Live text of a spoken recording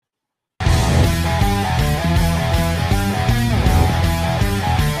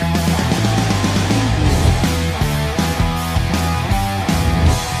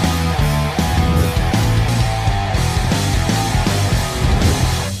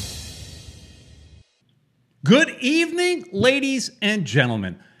Good evening, ladies and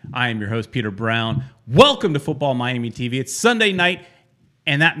gentlemen. I am your host, Peter Brown. Welcome to Football Miami TV. It's Sunday night,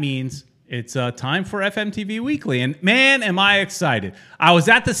 and that means it's time for FMTV Weekly. And man, am I excited. I was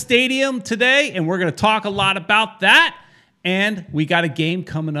at the stadium today, and we're going to talk a lot about that. And we got a game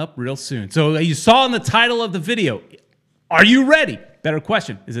coming up real soon. So you saw in the title of the video, are you ready? Better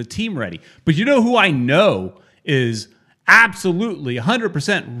question, is a team ready? But you know who I know is absolutely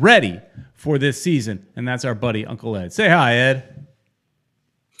 100% ready for this season, and that's our buddy Uncle Ed. Say hi, Ed.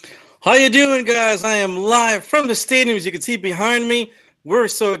 How you doing, guys? I am live from the stadium, as you can see behind me. We're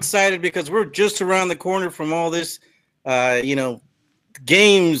so excited because we're just around the corner from all this,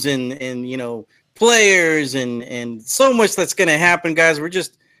 games and players and so much that's going to happen, guys. We're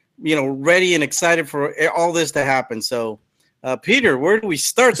just, ready and excited for all this to happen. So, Peter, where do we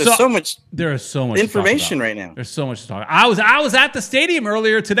start? There's so much information right now. There's so much to talk about. I was at the stadium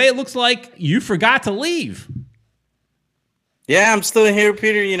earlier today. It looks like you forgot to leave. Yeah, I'm still here,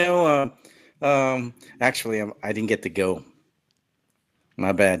 Peter. Actually, I didn't get to go.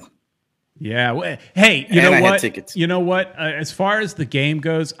 My bad. Yeah. Hey, you know what? Tickets. You know what? As far as the game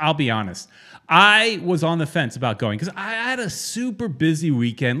goes, I'll be honest. I was on the fence about going because I had a super busy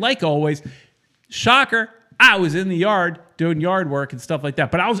weekend, like always. Shocker. I was in the yard doing yard work and stuff like that.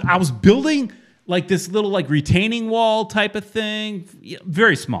 But I was building like this little like retaining wall type of thing,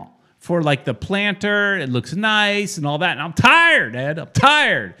 very small for like the planter. It looks nice and all that. And I'm tired, Ed. I'm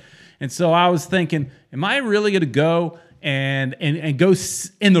tired. And so I was thinking, am I really going to go and go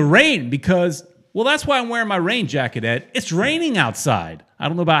in the rain? Because, well, that's why I'm wearing my rain jacket, Ed. It's raining outside. I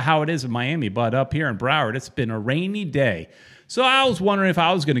don't know about how it is in Miami, but up here in Broward, it's been a rainy day. So I was wondering if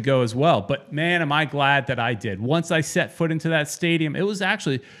I was going to go as well. But, man, am I glad that I did. Once I set foot into that stadium, it was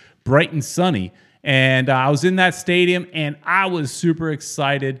actually bright and sunny. And I was in that stadium, and I was super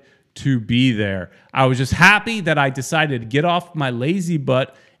excited to be there. I was just happy that I decided to get off my lazy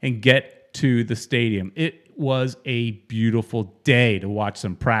butt and get to the stadium. It was a beautiful day to watch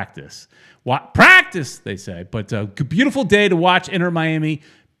some practice. Practice, they say. But a beautiful day to watch Inter Miami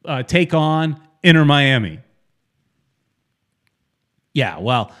take on Inter Miami. Yeah,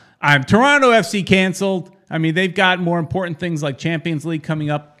 well, Toronto FC canceled. I mean, they've got more important things like Champions League coming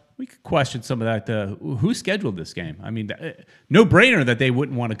up. We could question some of that. Who scheduled this game? I mean, no brainer that they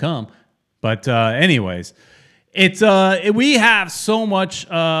wouldn't want to come. But anyways, it's we have so much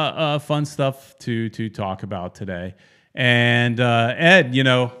fun stuff to talk about today. And Ed,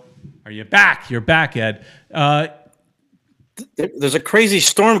 are you back? You're back, Ed. There's a crazy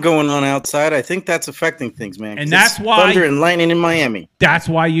storm going on outside. I think that's affecting things, man. And that's why thunder and lightning in Miami. That's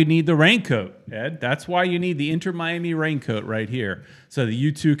why you need the raincoat, Ed. That's why you need the Inter Miami raincoat right here, so that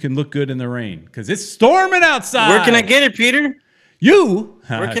you two can look good in the rain. Because it's storming outside. Where can I get it, Peter?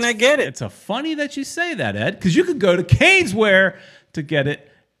 Where can I get it? It's funny that you say that, Ed, because you could go to Caneswear to get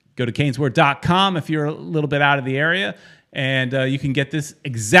it. Go to caneswear.com if you're a little bit out of the area. And you can get this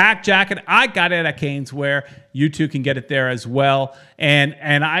exact jacket. I got it at Caneswear. You too can get it there as well. And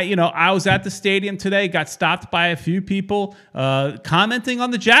I was at the stadium today. Got stopped by a few people commenting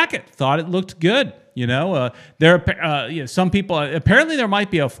on the jacket. Thought it looked good. Some people. Apparently, there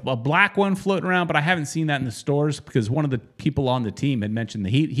might be a black one floating around, but I haven't seen that in the stores because one of the people on the team had mentioned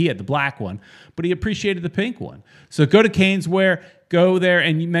that he had the black one, but he appreciated the pink one. So go to Caneswear. Go there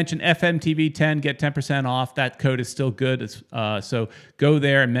and you mention FMTV10, get 10% off. That code is still good. So go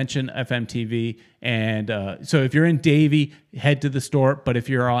there and mention FMTV. And so if you're in Davie, head to the store. But if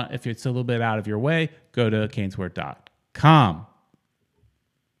it's a little bit out of your way, go to caneswear.com.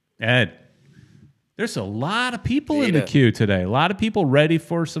 Ed, there's a lot of people in the queue today. A lot of people ready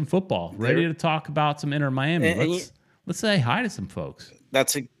for some football, ready to talk about some Inter Miami. Let's say hi to some folks.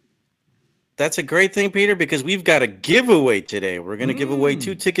 That's a great thing, Peter, because we've got a giveaway today. We're going to give away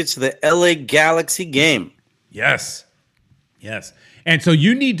 2 tickets to the LA Galaxy game. Yes. And so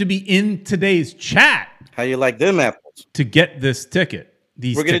you need to be in today's chat. How you like them apples? To get this ticket.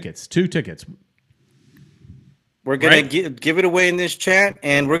 Tickets. 2 tickets. We're going to give it away in this chat,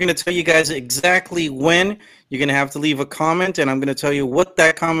 and we're going to tell you guys exactly when. You're going to have to leave a comment, and I'm going to tell you what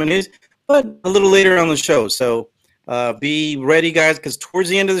that comment is, but a little later on the show. So be ready, guys, because towards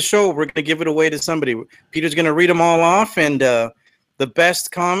the end of the show, we're going to give it away to somebody. Peter's going to read them all off, and the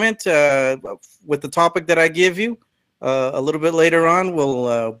best comment with the topic that I give you a little bit later on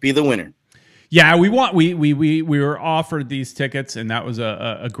will be the winner. Yeah, we were offered these tickets, and that was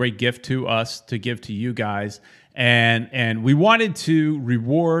a great gift to us to give to you guys, and we wanted to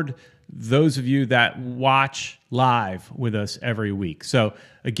reward those of you that watch live with us every week. So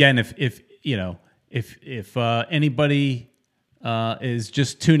again, if anybody is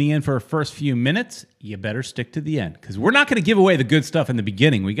just tuning in for our first few minutes, you better stick to the end because we're not going to give away the good stuff in the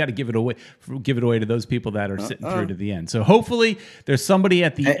beginning. We got to give it away to those people that are sitting through to the end. So hopefully there's somebody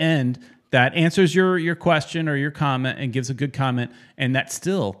at the end that answers your question or your comment and gives a good comment, and that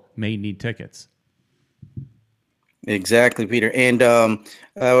still may need tickets. Exactly, Peter. And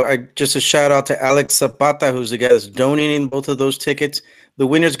just a shout out to Alex Zapata, who's the guy that's donating both of those tickets. The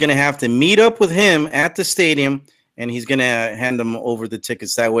winner's going to have to meet up with him at the stadium, and he's going to hand them over the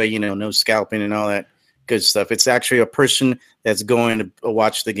tickets. That way, no scalping and all that good stuff. It's actually a person that's going to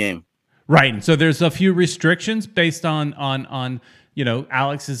watch the game. Right. And so there's a few restrictions based on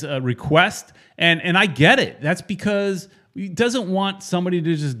Alex's request. And I get it. That's because he doesn't want somebody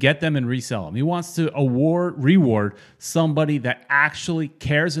to just get them and resell them. He wants to reward somebody that actually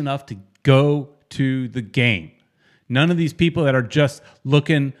cares enough to go to the game. None of these people that are just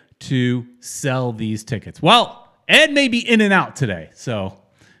looking to sell these tickets. Well, Ed may be in and out today, so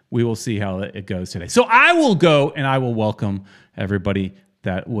we will see how it goes today. So I will go and I will welcome everybody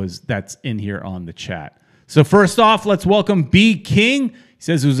that's in here on the chat. So first off, let's welcome B King. He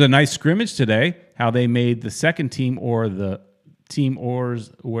says it was a nice scrimmage today. How they made the second team or the team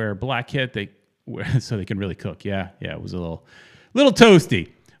oars wear black kit so they can really cook. Yeah, it was a little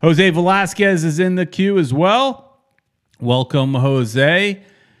toasty. Jose Velasquez is in the queue as well. Welcome, Jose.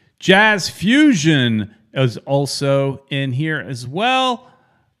 Jazz Fusion is also in here as well.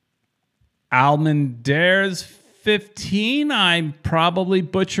 Almendares 15. I'm probably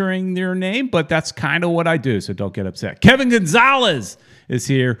butchering their name, but that's kind of what I do, so don't get upset. Kevin Gonzalez is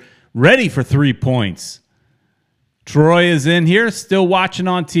here, ready for 3 points. Troy is in here, still watching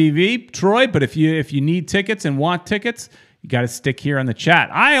on TV. Troy, but if you need tickets and want tickets, you got to stick here on the chat.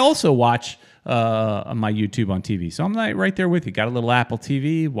 I also watch on my YouTube on TV. So I'm right there with you. Got a little Apple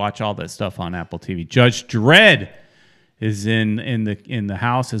TV. Watch all that stuff on Apple TV. Judge Dredd is in the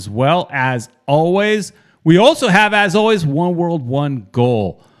house as well as always. We also have, as always, One World, One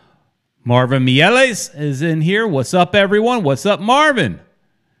Goal. Marvin Mieles is in here. What's up, everyone? What's up, Marvin?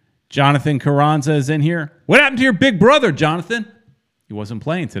 Jonathan Carranza is in here. What happened to your big brother, Jonathan? He wasn't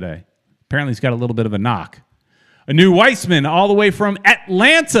playing today. Apparently he's got a little bit of a knock. A new Weissman all the way from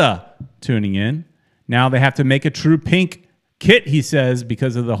Atlanta tuning in. Now they have to make a true pink kit, he says,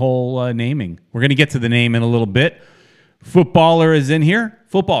 because of the whole naming. We're going to get to the name in a little bit. Footballer is in here.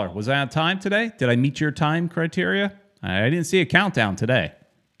 Footballer, was I on time today? Did I meet your time criteria? I didn't see a countdown today.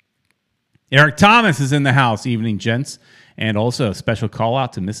 Eric Thomas is in the house. Evening, gents. And also a special call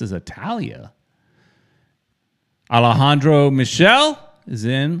out to Mrs. Italia. Alejandro Michel is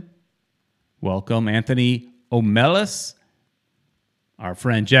in. Welcome. Anthony Omelis. Our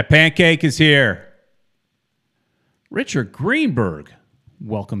friend Jet Pancake is here. Richard Greenberg,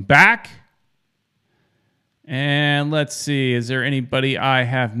 welcome back. And let's see, is there anybody I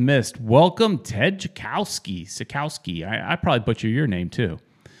have missed? Welcome, Ted Sikowski. I probably butcher your name too.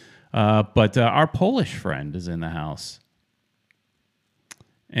 But our Polish friend is in the house.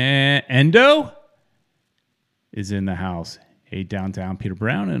 And Endo is in the house. Hey, Downtown Peter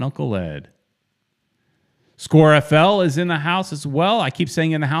Brown and Uncle Ed. Score FL is in the house as well. I keep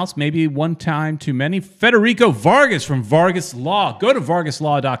saying in the house, maybe one time too many. Federico Vargas from Vargas Law. Go to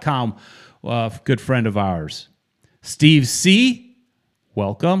vargaslaw.com. Good friend of ours. Steve C.,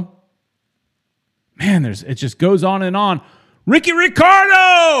 welcome. Man, it just goes on and on. Ricky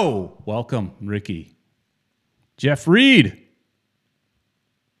Ricardo! Welcome, Ricky. Jeff Reed.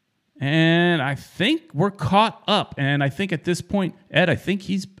 And I think we're caught up. And I think at this point, Ed, I think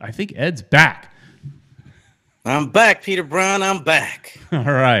Ed's back. I'm back, Peter Brown. I'm back. All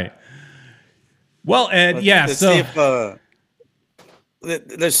right. Well, Ed, let's see if,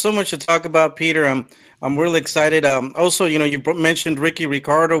 there's so much to talk about, Peter. I'm really excited. Also, you mentioned Ricky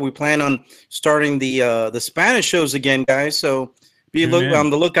Ricardo. We plan on starting the Spanish shows again, guys. So be on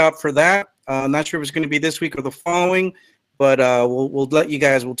the lookout for that. Not sure if it's going to be this week or the following, but we'll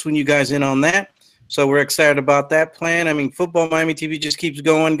tune you guys in on that. So we're excited about that plan. I mean, Football Miami TV just keeps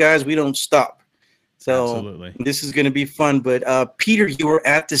going, guys. We don't stop. So absolutely. This is going to be fun. But Peter, you were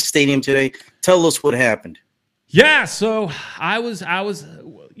at the stadium today. Tell us what happened. Yeah, so I was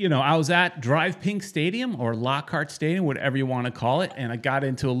at Drive Pink Stadium or Lockhart Stadium, whatever you want to call it, and I got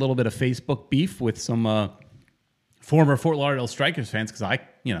into a little bit of Facebook beef with some former Fort Lauderdale Strikers fans because I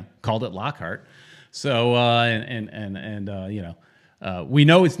called it Lockhart. So we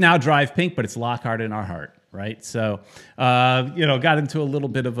know it's now Drive Pink, but it's Lockhart in our heart. Right. So, got into a little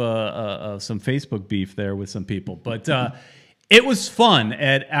bit of some Facebook beef there with some people, but it was fun.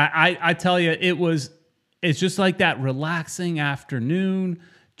 And I tell you, it's just like that relaxing afternoon,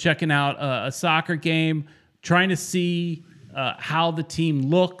 checking out a soccer game, trying to see how the team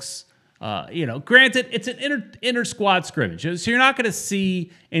looks. Granted, it's an inter squad scrimmage, so you're not going to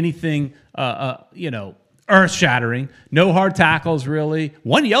see anything, earth shattering. No hard tackles, really.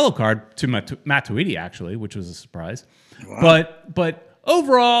 One yellow card to Matuidi, actually, which was a surprise. Wow. But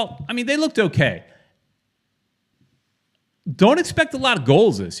overall, I mean, they looked okay. Don't expect a lot of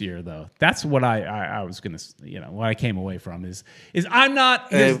goals this year, though. That's what I was going to, what I came away from is I'm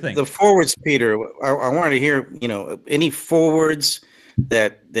not. Here's the thing. The forwards, Peter. I wanted to hear, any forwards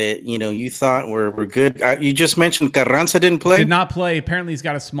that you thought were good. You just mentioned Carranza didn't play. Did not play. Apparently, he's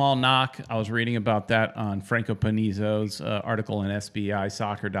got a small knock. I was reading about that on Franco Panizzo's article in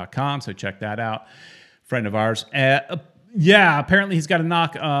SBIsoccer.com, so check that out. Friend of ours. Yeah, apparently he's got a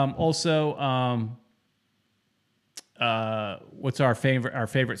knock. What's our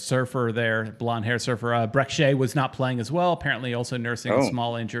favorite surfer there, blonde hair surfer, Breck Shea was not playing as well. Apparently, also nursing a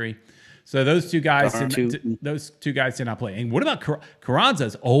small injury. So those two guys did not play. And what about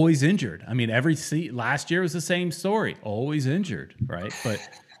Carranza's always injured? I mean, last year was the same story, always injured, right? But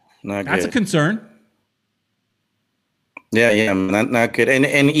that's a concern. Yeah, not good. And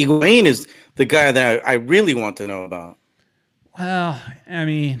Higuaín is the guy that I really want to know about. Well, I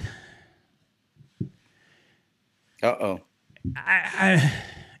mean.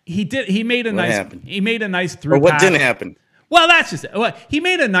 He made a nice through pass. What didn't happen? Well, that's just it. He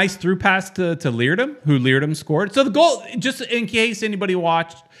made a nice through pass to Leerdam, who Leerdam scored. So the goal, just in case anybody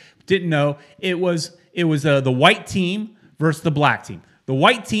didn't know, it was the white team versus the black team. The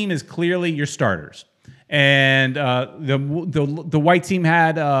white team is clearly your starters, and the white team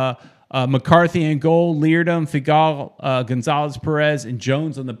had McCarthy in goal, Leerdam, Figal, Gonzalez Perez, and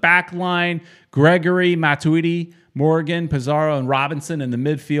Jones on the back line, Gregory, Matuidi, Morgan, Pizarro, and Robinson in the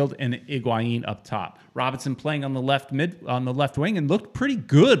midfield, and Higuaín up top. Robinson playing on the left wing and looked pretty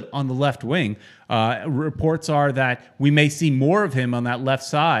good on the left wing. Reports are that we may see more of him on that left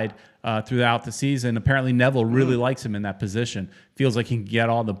side throughout the season. Apparently, Neville really likes him in that position. Feels like he can get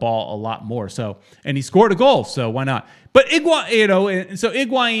on the ball a lot more. So, and he scored a goal, so why not? But Higuaín,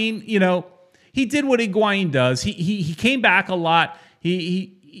 he did what Higuaín does. He came back a lot.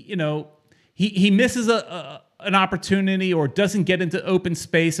 He misses an opportunity or doesn't get into open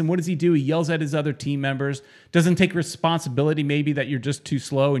space. And what does he do? He yells at his other team members, doesn't take responsibility maybe that you're just too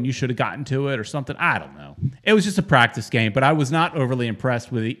slow and you should have gotten to it or something. I don't know. It was just a practice game, but I was not overly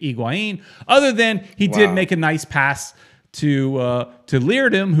impressed with Higuaín other than he did make a nice pass to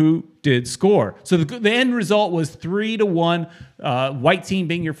Leerdam, who did score. So the end result was 3-1, white team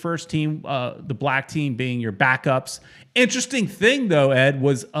being your first team, the black team being your backups. Interesting thing, though, Ed,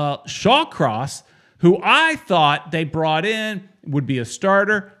 was Shawcross, who I thought they brought in would be a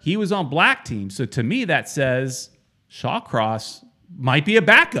starter. He was on black team. So to me, that says Shawcross might be a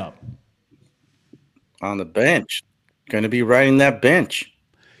backup. On the bench. Going to be riding that bench.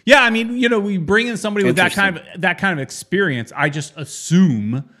 Yeah, I mean, we bring in somebody with that kind of experience. I just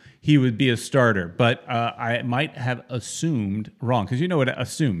assume he would be a starter. But I might have assumed wrong, because you know what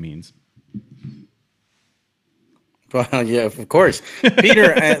assume means. Well, yeah, of course,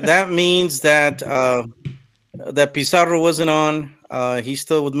 Peter. That means that that Pizarro wasn't on. He's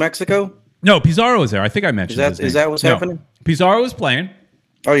still with Mexico. No, Pizarro was there. I think I mentioned. Is that what's happening? Pizarro was playing.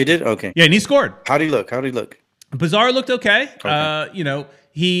 Oh, you did? Okay. Yeah, and he scored. How'd he look? Pizarro looked okay.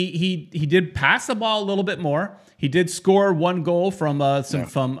 He did pass the ball a little bit more. He did score one goal from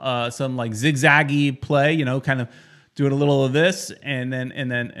some like zigzaggy play. Kind of doing a little of this and then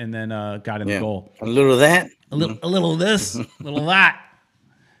got in the goal. A little of that. A little of this, a little of that.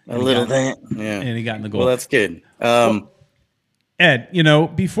 A little of that. Yeah. And he got in the goal. Well, that's good. Ed,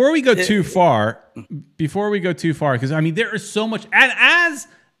 before we go too far, because I mean, there is so much, and as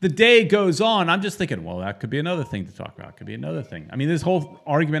the day goes on, I'm just thinking, well, that could be another thing to talk about. Could be another thing. I mean, this whole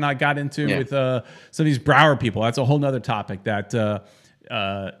argument I got into with some of these Broward people, that's a whole nother topic that Ted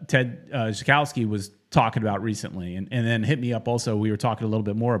Zukowski was talking about recently, and then hit me up also. We were talking a little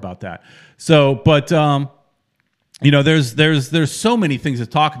bit more about that. So, but there's so many things to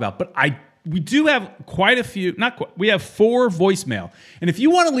talk about, but we do have quite a few. We have 4 voicemail, and if you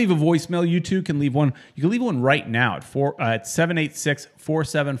want to leave a voicemail, you too can leave one. You can leave one right now at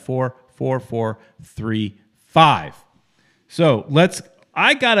 786-474-4435. So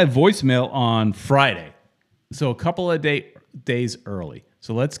I got a voicemail on Friday, so a couple of days early.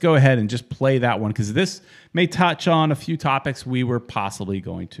 So let's go ahead and just play that one, because this may touch on a few topics we were possibly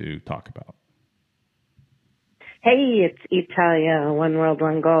going to talk about. Hey, it's Italia, One World,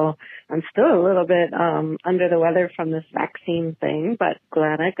 One Goal. I'm still a little bit under the weather from this vaccine thing, but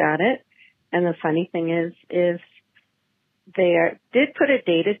glad I got it. And the funny thing is did put a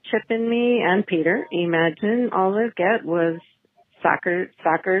data chip in me and Peter. Imagine all I get was soccer,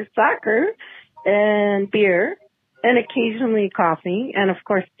 and beer, and occasionally coffee, and of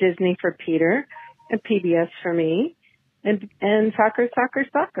course Disney for Peter, and PBS for me, and soccer.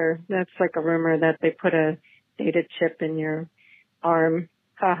 That's like a rumor that they put a data chip in your arm.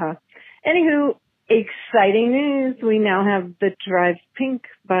 Haha. Anywho, exciting news. We now have the Drive Pink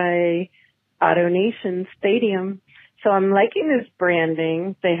by AutoNation Stadium. So I'm liking this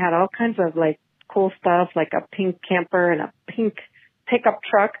branding. They had all kinds of like cool stuff, like a pink camper and a pink pickup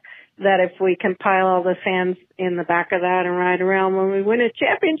truck, that if we can pile all the fans in the back of that and ride around when we win a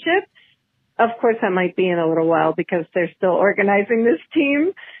championship. Of course, that might be in a little while because they're still organizing this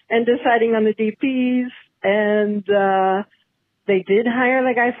team and deciding on the DPs. And they did hire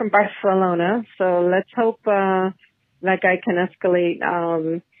the guy from Barcelona. So let's hope that guy can escalate,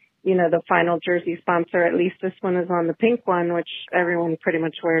 the final jersey sponsor. At least this one is on the pink one, which everyone pretty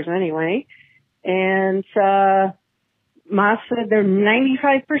much wears anyway. And Moss said they're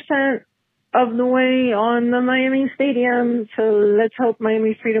 95% of the way on the Miami Stadium. So let's hope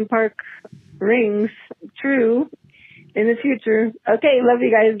Miami Freedom Park rings true in the future. Okay, love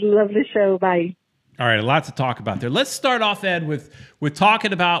you guys. Love the show. Bye. All right, a lot to talk about there. Let's start off, Ed, with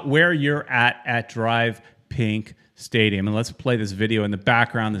talking about where you're at Drive Pink Stadium. And let's play this video in the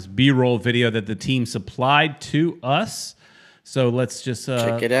background, this B-roll video that the team supplied to us. So let's just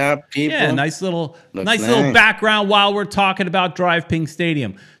check it out, people. Yeah, nice little background while we're talking about Drive Pink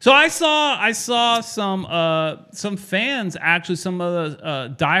Stadium. So I saw some fans, actually some of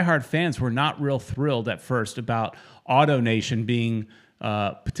the diehard fans were not real thrilled at first about AutoNation being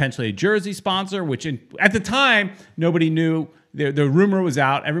potentially a jersey sponsor, which at the time nobody knew. The rumor was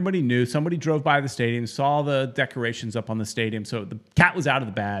out. Everybody knew. Somebody drove by the stadium, saw the decorations up on the stadium, so the cat was out of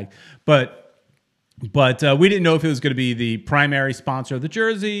the bag. But we didn't know if it was going to be the primary sponsor of the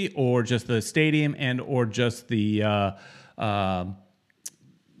jersey or just the stadium or just the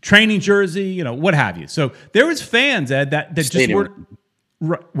training jersey, what have you. So there was fans, Ed, that just were,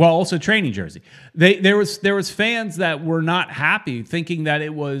 well, also training jersey. There was fans that were not happy, thinking that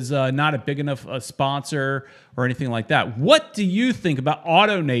it was not a big enough sponsor or anything like that. What do you think about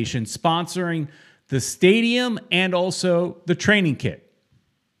AutoNation sponsoring the stadium and also the training kit?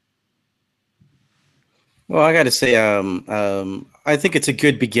 Well, I got to say, I think it's a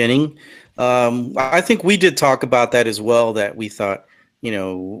good beginning. I think we did talk about that as well, that we thought,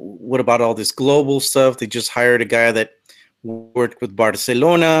 what about all this global stuff? They just hired a guy that worked with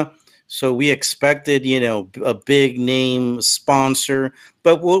Barcelona. So we expected, a big name sponsor.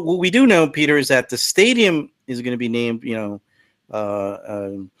 But what we do know, Peter, is that the stadium is going to be named,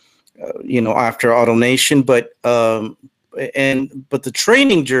 after AutoNation. But the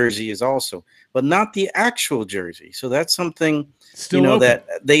training jersey is also, but not the actual jersey. So that's something, that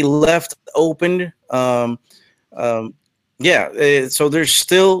they left open. So there's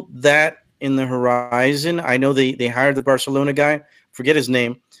still that in the horizon. I know they hired the Barcelona guy. Forget his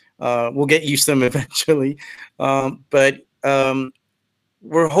name. We'll get used to him eventually. But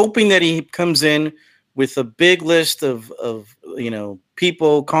we're hoping that he comes in with a big list of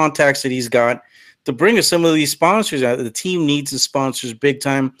people, contacts that he's got to bring us some of these sponsors out. The team needs the sponsors big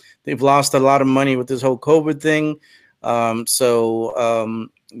time. They've lost a lot of money with this whole COVID thing. So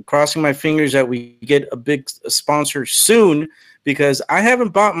crossing my fingers that we get a big sponsor soon, because I haven't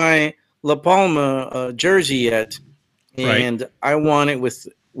bought my La Palma jersey yet, and I want it with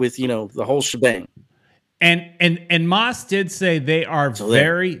the whole shebang. And Moss did say they are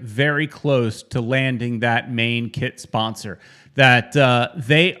very, very close to landing that main kit sponsor. That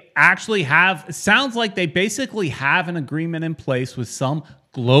they actually have, it sounds like they basically have an agreement in place with some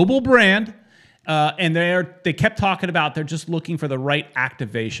global brand, and they kept talking about they're just looking for the right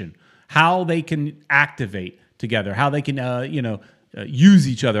activation, how they can activate together, how they can use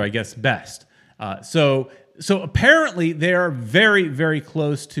each other, I guess, best. So apparently they are very, very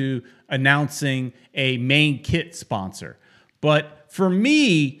close to announcing a main kit sponsor. But for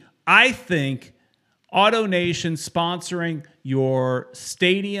me, I think AutoNation sponsoring your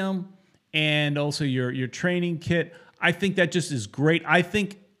stadium and also your training kit, I think that just is great. I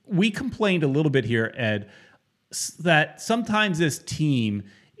think we complained a little bit here, Ed, that sometimes this team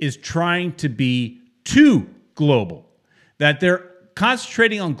is trying to be too global, that they're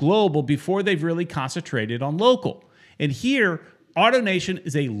concentrating on global before they've really concentrated on local. And here, AutoNation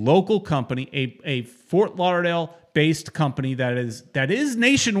is a local company, a Fort Lauderdale-based company that is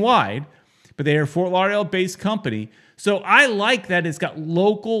nationwide, but they are a Fort Lauderdale-based company. So I like that it's got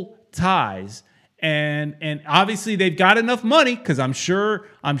local ties, and obviously they've got enough money, because I'm sure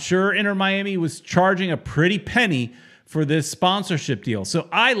Inter Miami was charging a pretty penny for this sponsorship deal. So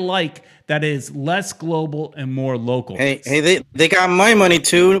I like that it is less global and more local. Hey, they got my money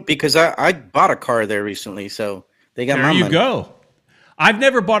too, because I bought a car there recently. So they got my money. There you go. I've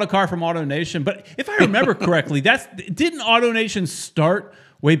never bought a car from AutoNation, but if I remember correctly, didn't AutoNation start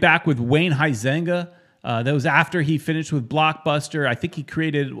way back with Wayne Huizenga? That was after he finished with Blockbuster. I think he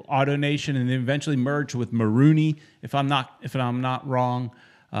created AutoNation and then eventually merged with Maruni, if I'm not wrong.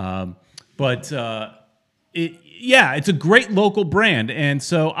 It's a great local brand, and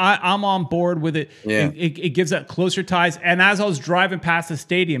so I'm on board with it. Yeah. It gives that closer ties. And as I was driving past the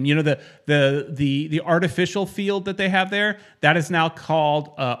stadium, the artificial field that they have there, that is now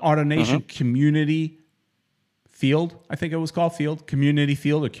called AutoNation Community Field. I think it was called Community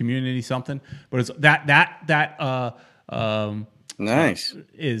Field or Community something. But it's nice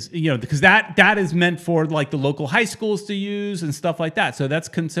is because that is meant for like the local high schools to use and stuff like that. So that's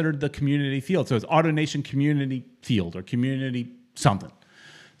considered the community field. So it's AutoNation Community Field or Community something.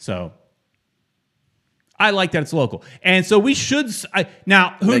 So I like that it's local, and so we should.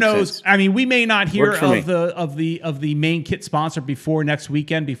 Now, who knows? Sense. I mean, we may not hear of the main kit sponsor before next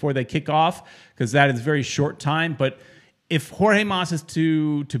weekend, before they kick off, because that is very short time. But if Jorge Mas is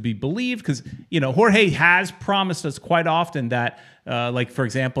to be believed, because Jorge has promised us quite often that, like for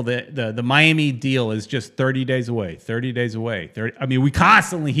example, the Miami deal is just 30 days away. 30 days away. We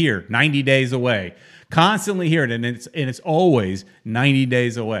constantly hear 90 days away. Constantly hear it, and it's always 90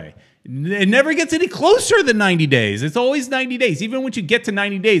 days away. It never gets any closer than 90 days. It's always 90 days. Even when you get to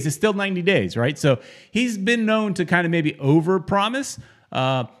 90 days, it's still 90 days, right? So he's been known to kind of maybe overpromise,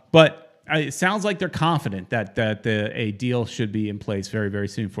 but it sounds like they're confident that a deal should be in place very, very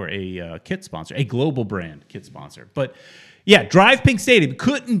soon for a kit sponsor, a global brand kit sponsor. But yeah, Drive Pink Stadium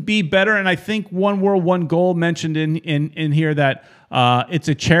couldn't be better. And I think One World, One Goal mentioned in here that it's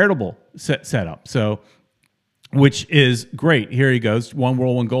a charitable setup. So, which is great. Here he goes. One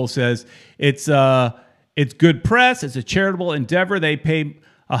World, One Goal says it's good press. It's a charitable endeavor. They pay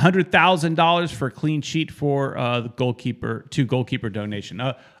 $100,000 for a clean sheet for the goalkeeper donation.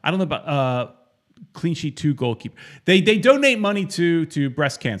 I don't know about clean sheet to goalkeeper. They donate money to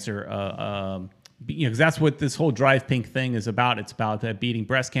breast cancer. Because that's what this whole Drive Pink thing is about. It's about beating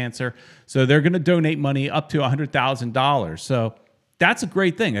breast cancer. So they're going to donate money up to $100,000. So that's a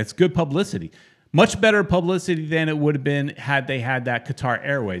great thing. It's good publicity. Much better publicity than it would have been had they had that Qatar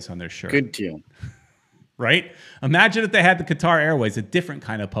Airways on their shirt. Good deal. Right? Imagine if they had the Qatar Airways, a different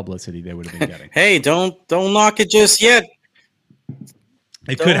kind of publicity they would have been getting. Hey, don't knock it just yet.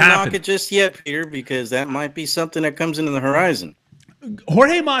 It could happen. Don't knock it just yet, Peter, because that might be something that comes into the horizon.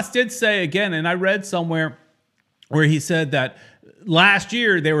 Jorge Mas did say again, and I read somewhere where he said that last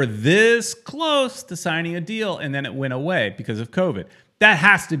year they were this close to signing a deal, and then it went away because of COVID. That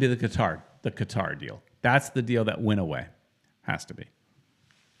has to be the Qatar deal. That's the deal that went away. Has to be.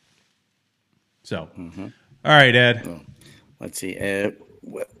 So, All right, Ed. Well, let's see.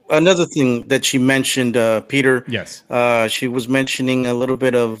 Another thing that she mentioned, Peter. Yes. She was mentioning a little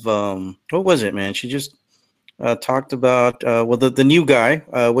bit of what was it, man? She just talked about the new guy.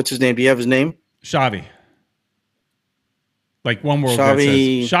 What's his name? Do you have his name? Xavi. Like One World says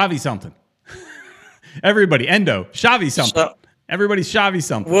Xavi something. Everybody, Endo, Xavi something. Everybody's Xavi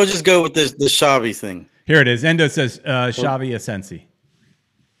something. We'll just go with the Xavi thing. Here it is. Endo says Xavi Asensi.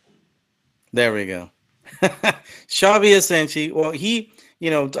 There we go. Xavi Asensi. Well, he,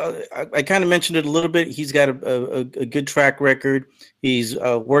 I kind of mentioned it a little bit. He's got a good track record. He's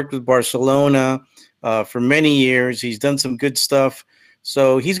worked with Barcelona for many years. He's done some good stuff.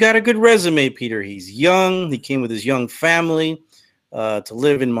 So he's got a good resume, Peter. He's young. He came with his young family to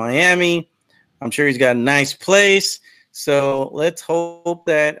live in Miami. I'm sure he's got a nice place. So let's hope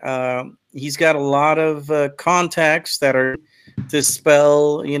that he's got a lot of contacts that are to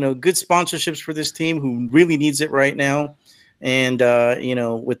spell, good sponsorships for this team who really needs it right now. And,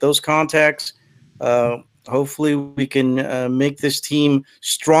 with those contacts, hopefully we can make this team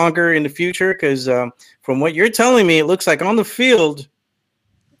stronger in the future. Because from what you're telling me, it looks like on the field,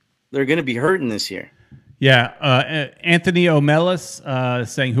 they're going to be hurting this year. Yeah. Anthony Omelis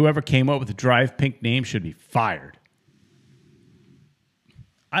saying whoever came up with the Drive Pink name should be fired.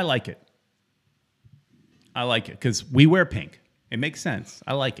 I like it. Because we wear pink. It makes sense.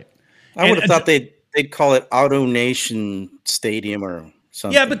 I like it. I would have thought they'd call it AutoNation Stadium or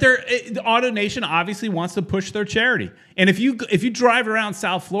something. Yeah, but the AutoNation obviously wants to push their charity. And if you drive around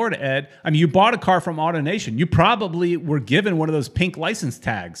South Florida, Ed, you bought a car from AutoNation. You probably were given one of those pink license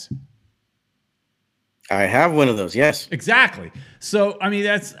tags. I have one of those, yes. Exactly. So,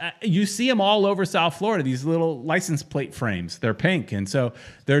 that's you see them all over South Florida, these little license plate frames. They're pink, and so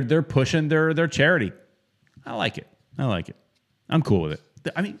they're pushing their charity. I like it. I like it. I'm cool with it.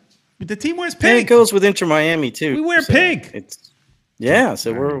 I mean, the team wears pink. And it goes with Inter Miami too. We wear pink.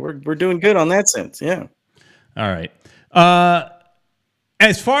 So we're doing good on that sense. Yeah. All right.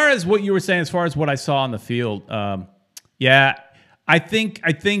 As far as what you were saying, as far as what I saw on the field, I think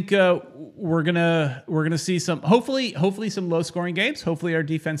we're gonna see some hopefully some low scoring games. Hopefully our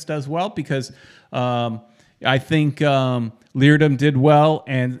defense does well because I think Leardom did well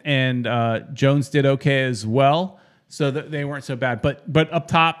and Jones did okay as well, so that they weren't so bad. But up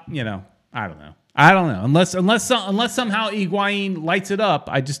top, I don't know. Unless somehow Higuain lights it up,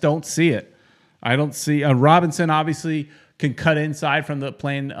 I just don't see it. I don't see Robinson obviously can cut inside from the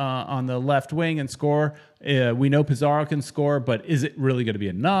playing on the left wing and score. We know Pizarro can score, but is it really going to be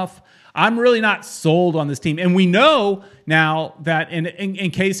enough? I'm really not sold on this team, and we know now that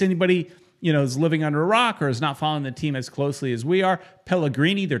in case anybody is living under a rock or is not following the team as closely as we are,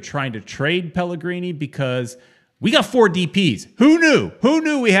 Pellegrini, they're trying to trade Pellegrini because we got 4 DPs. Who knew? Who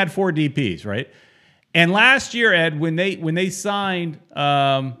knew we had 4 DPs, right? And last year, Ed, when they signed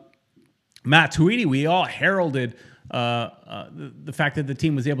Matuidi, we all heralded the fact that the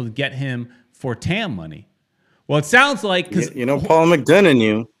team was able to get him for TAM money. Well, it sounds like Paul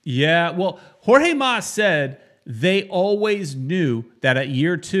McDonough. Yeah, well, Jorge Mas said they always knew that at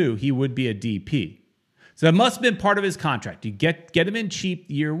year 2 he would be a DP. So that must have been part of his contract. You get him in cheap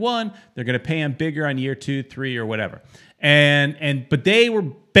year 1, they're going to pay him bigger on year 2, 3, or whatever. But they were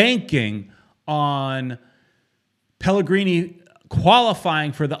banking on Pellegrini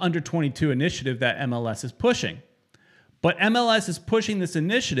qualifying for the under 22 initiative that MLS is pushing. But MLS is pushing this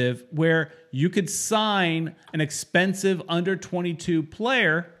initiative where you could sign an expensive under 22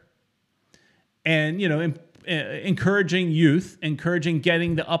 player and, encouraging youth, encouraging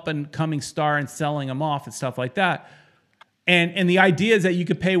getting the up and coming star and selling them off and stuff like that. And the idea is that you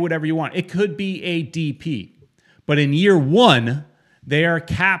could pay whatever you want. It could be a DP. But in year 1, they are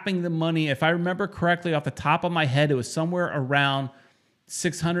capping the money. If I remember correctly off the top of my head, it was somewhere around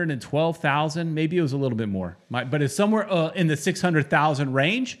 612,000. Maybe it was a little bit more, but it's somewhere in the 600,000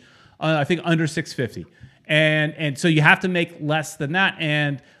 range. I think under 650, and so you have to make less than that.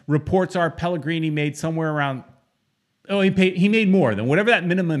 And reports are Pellegrini made somewhere around. He made more than whatever that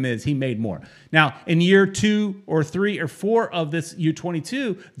minimum is. He made more. Now in year 2 or 3 or 4 of this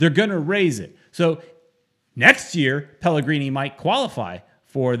U22, they're going to raise it. So next year Pellegrini might qualify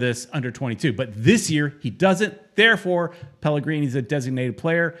for this under 22, but this year he doesn't. Therefore, Pellegrini's a designated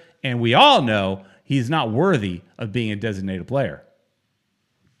player, and we all know he's not worthy of being a designated player.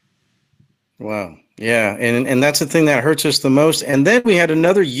 Wow. Yeah, and that's the thing that hurts us the most. And then we had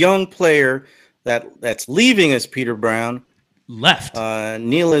another young player that's leaving us, Peter Brown. Left.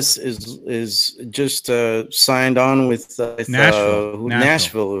 Nealis is just signed on with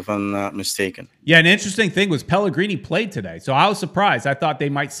Nashville, if I'm not mistaken. Yeah, an interesting thing was Pellegrini played today, so I was surprised. I thought they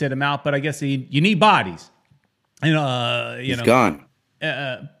might sit him out, but I guess you need bodies. He's gone.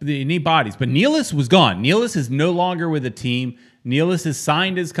 You need bodies, but Nealis was gone. Nealis is no longer with the team. Nealis has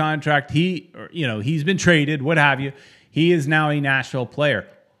signed his contract. He's been traded, what have you. He is now a Nashville player.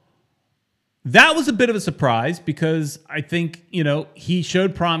 That was a bit of a surprise because I think, he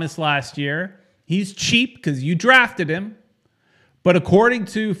showed promise last year. He's cheap because you drafted him. But according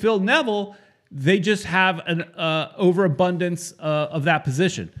to Phil Neville, they just have an overabundance of that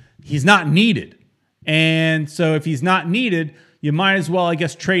position. He's not needed. And so if he's not needed, you might as well, I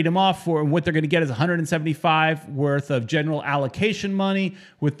guess, trade him off for what they're going to get is 175 worth of general allocation money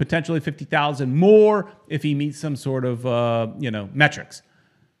with potentially 50,000 more if he meets some sort of, metrics.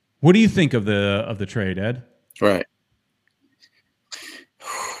 What do you think of the trade, Ed? Right.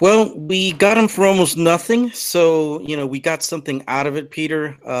 Well, we got him for almost nothing. So, we got something out of it,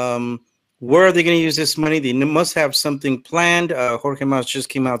 Peter. Where are they going to use this money? They must have something planned. Jorge Mas just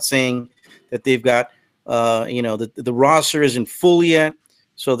came out saying that they've got, the roster isn't full yet.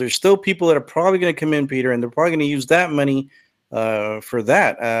 So there's still people that are probably going to come in, Peter, and they're probably going to use that money for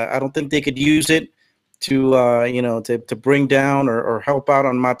that. I don't think they could use it to bring down or help out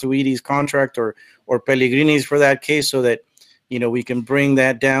on Matuidi's contract or Pellegrini's for that case, so that we can bring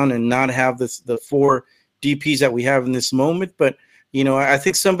that down and not have the 4 DPs that we have in this moment. But I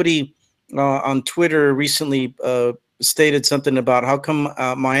think somebody on Twitter recently stated something about how come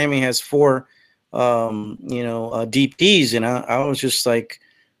Miami has 4 DPs, and I was just like,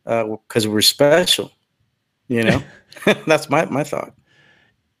 because we're special, That's my thought.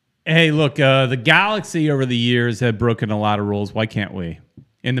 Hey, look, the Galaxy over the years have broken a lot of rules. Why can't we?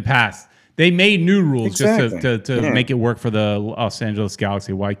 In the past, they made new rules just to make it work for the Los Angeles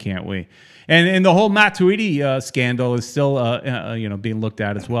Galaxy. Why can't we? And the whole Matuidi scandal is still being looked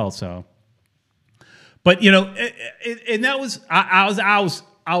at as well. So, But and that was I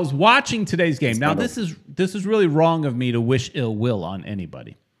was watching today's game. Now this is really wrong of me to wish ill will on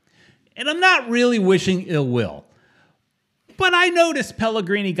anybody, and I'm not really wishing ill will. But I noticed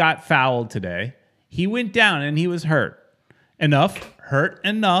Pellegrini got fouled today. He went down and he was hurt enough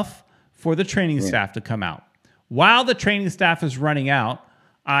for the training staff to come out. While the training staff is running out,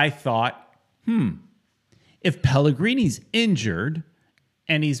 I thought, if Pellegrini's injured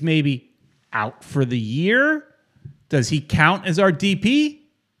and he's maybe out for the year, does he count as our DP?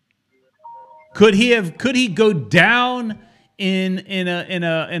 Could he go down in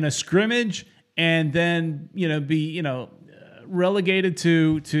a scrimmage and then be relegated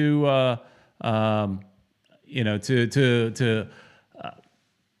to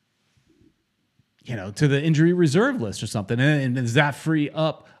the injury reserve list or something? And does that free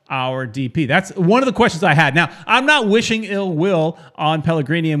up our DP? That's one of the questions I had. Now, I'm not wishing ill will on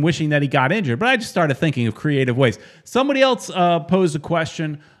Pellegrini and wishing that he got injured, but I just started thinking of creative ways. Somebody else posed a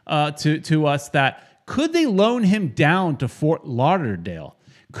question to us that could they loan him down to Fort Lauderdale?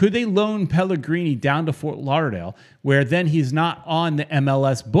 Could they loan Pellegrini down to Fort Lauderdale where then he's not on the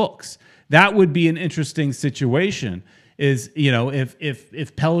MLS books? That would be an interesting situation.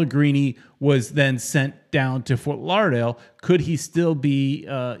 If Pellegrini was then sent down to Fort Lauderdale, could he still be,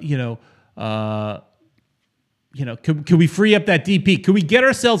 could we free up that DP? Could we get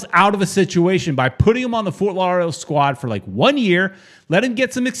ourselves out of a situation by putting him on the Fort Lauderdale squad for like 1 year, let him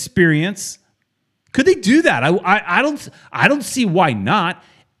get some experience? Could they do that? I don't see why not.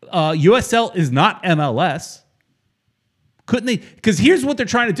 USL is not MLS. Couldn't they? Because here's what they're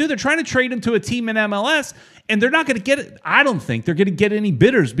trying to do. They're trying to trade him to a team in MLS, and they're not going to get it. I don't think they're going to get any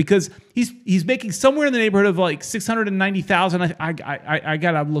bidders because he's making somewhere in the neighborhood of like $690,000. I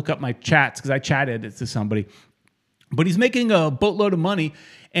got to look up my chats because I chatted it to somebody. But he's making a boatload of money,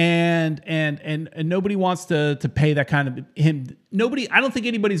 and nobody wants to pay that kind of him. I don't think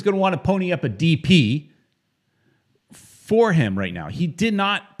anybody's going to want to pony up a DP for him right now. He did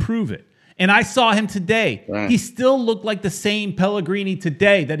not prove it. And I saw him today. Right. He still looked like the same Pellegrini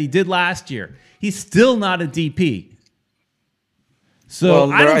today that he did last year. He's still not a DP. So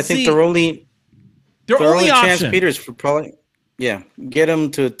I think their only chance, Peter, is for probably get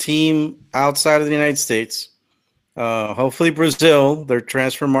him to a team outside of the United States. Hopefully Brazil. Their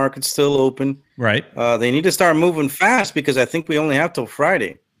transfer market's still open. Right. They need to start moving fast because I think we only have till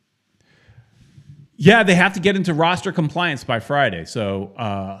Friday. Yeah, they have to get into roster compliance by Friday. So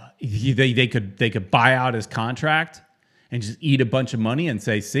they could buy out his contract and just eat a bunch of money and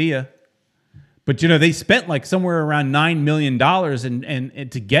say, see ya. But, they spent like somewhere around $9 million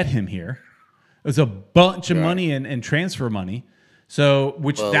and to get him here. It was a bunch of money and transfer money. So,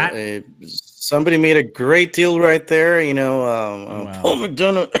 somebody made a great deal right there. Paul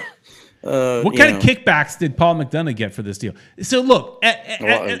McDonough. What kind of kickbacks did Paul McDonough get for this deal? So look,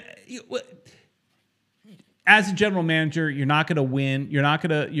 as a general manager, you're not going to win. You're not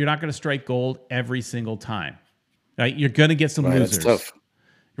going to strike gold every single time, right? You're going to get some losers, that's tough.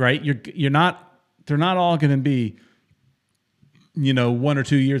 Right? They're not all going to be, 1 or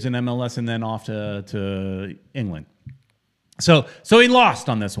 2 years in MLS and then off to England. So he lost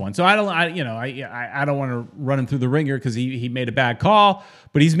on this one. So I don't want to run him through the ringer because he made a bad call,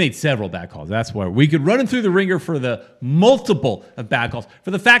 but he's made several bad calls. That's why we could run him through the ringer for the multiple of bad calls.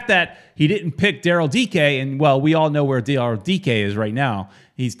 For the fact that he didn't pick Daryl Dike, and we all know where Daryl Dike is right now.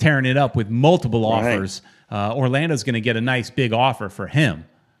 He's tearing it up with multiple offers. Orlando's going to get a nice big offer for him.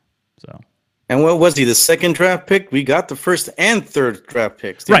 So. And what was he? The second draft pick? We got the first and third draft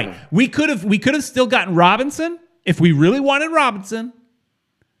picks. Right. We could have still gotten Robinson. If we really wanted Robinson,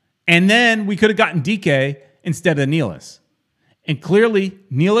 and then we could have gotten DK instead of Nealis. And clearly,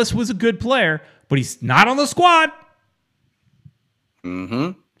 Nealis was a good player, but he's not on the squad.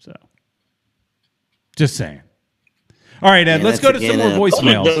 Mm-hmm. So, just saying. All right, Ed, let's go to some more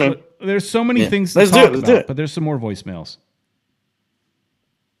voicemails. There's so many things to talk about, but there's some more voicemails.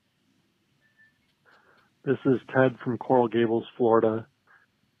 This is Ted from Coral Gables, Florida,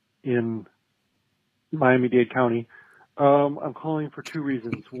 in Miami-Dade County. I'm calling for two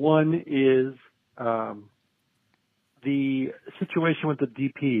reasons. One is the situation with the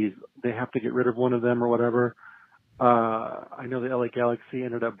DPs. They have to get rid of one of them or whatever. I know the LA Galaxy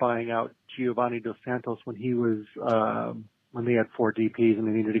ended up buying out Giovanni Dos Santos when he was when they had 4 DPs and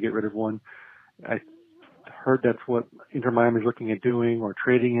they needed to get rid of one. I heard that's what Inter Miami is looking at doing, or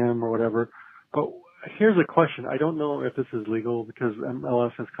trading him or whatever. But here's a question. I don't know if this is legal because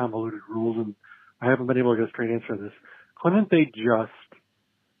MLS has convoluted rules and I haven't been able to get a straight answer to this. Couldn't they just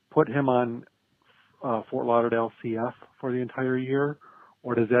put him on Fort Lauderdale CF for the entire year?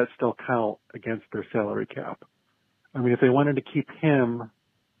 or does that still count against their salary cap? I mean, if they wanted to keep him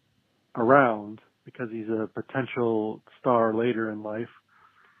around because he's a potential star later in life,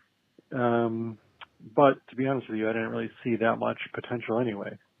 but to be honest with you, I didn't really see that much potential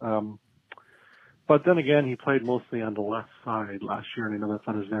anyway. But then again, he played mostly on the left side last year, and I know that's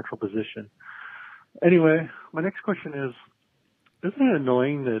not his natural position. Anyway, my next question is, isn't it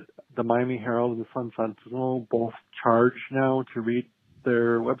annoying that the Miami Herald and the Sun Sentinel both charge now to read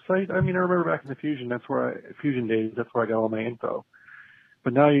their website? I mean, I remember back in the Fusion days, that's where I got all my info.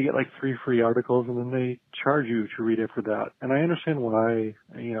 But now you get like 3 free articles, and then they charge you to read it for that. And I understand why,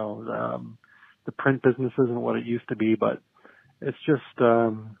 the print business isn't what it used to be, but it's just,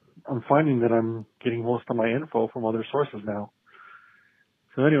 I'm finding that I'm getting most of my info from other sources now.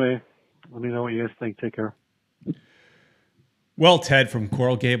 So anyway, let me know what you guys think. Take care. Well, Ted from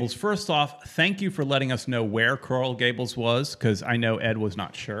Coral Gables, first off, thank you for letting us know where Coral Gables was, because I know Ed was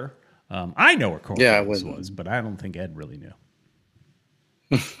not sure. I know where Coral Gables was, but I don't think Ed really knew.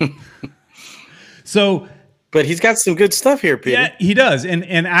 So, but he's got some good stuff here, Peter. Yeah, he does,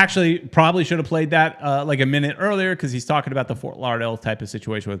 and actually probably should have played that like a minute earlier, because he's talking about the Fort Lauderdale type of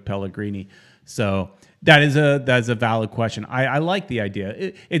situation with Pellegrini. So that is a valid question. I like the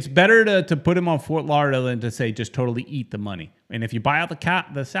idea. It's better to put him on Fort Lauderdale than to say just totally eat the money. And if you buy out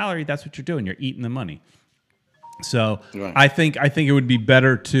the salary, that's what you're doing. You're eating the money. So right. I think it would be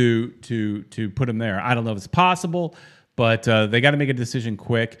better to put him there. I don't know if it's possible, but they got to make a decision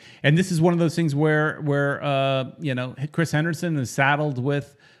quick. And this is one of those things where Chris Henderson is saddled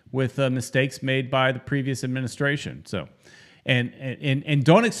with mistakes made by the previous administration. So, and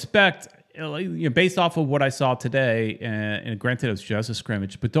don't expect, based off of what I saw today, and granted it was just a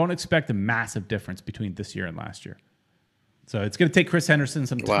scrimmage, but don't expect a massive difference between this year and last year. So it's going to take Chris Henderson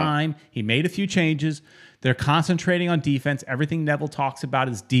some time. Wow. He made a few changes. They're concentrating on defense. Everything Neville talks about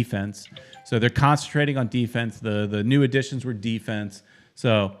is defense. So they're concentrating on defense. The new additions were defense.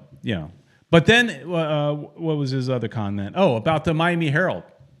 So, But then what was his other comment? Oh, about the Miami Herald.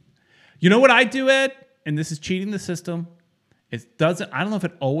 You know what I do, Ed? And this is cheating the system. It doesn't. I don't know if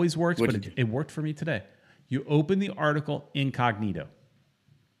it always works, but it worked for me today. You open the article incognito.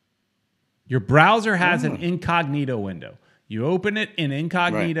 Your browser has an incognito window. You open it in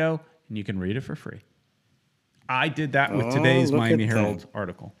incognito, and you can read it for free. I did that with today's Miami Herald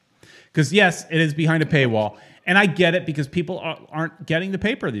article. Because, yes, it is behind a paywall. And I get it, because people aren't getting the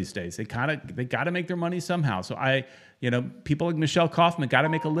paper these days. They got to make their money somehow. So people like Michelle Kaufman got to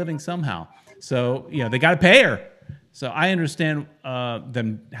make a living somehow. So, they got to pay her. So I understand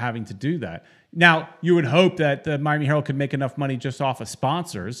them having to do that. Now, you would hope that the Miami Herald could make enough money just off of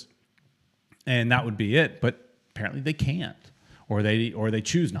sponsors, and that would be it. But apparently they can't, or they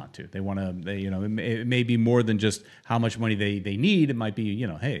choose not to. They want to. It may be more than just how much money they need. It might be,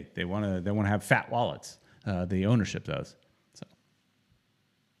 hey, they want to have fat wallets. The ownership does. So,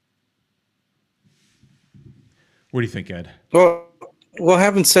 what do you think, Ed? Well,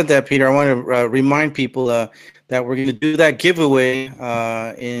 having said that, Peter, I want to remind people that we're going to do that giveaway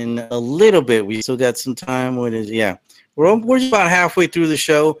in a little bit. We still got some time. We're about halfway through the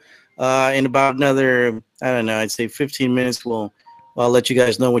show. In about another, I'd say 15 minutes, I'll let you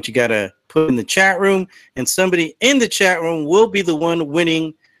guys know what you got to put in the chat room, and somebody in the chat room will be the one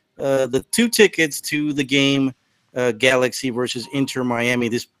winning the 2 tickets to the game Galaxy versus Inter Miami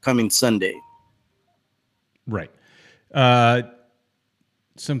this coming Sunday. Right.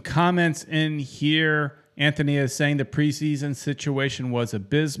 Some comments in here. Anthony is saying the preseason situation was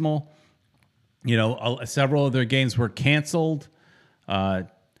abysmal. Several of their games were canceled.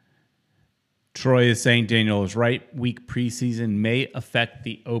 Troy is saying Daniel is right. Weak preseason may affect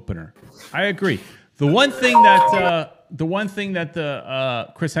the opener. I agree. The one thing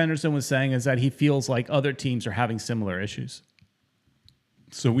that Chris Henderson was saying is that he feels like other teams are having similar issues.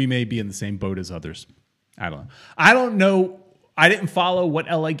 So we may be in the same boat as others. I don't know. I didn't follow what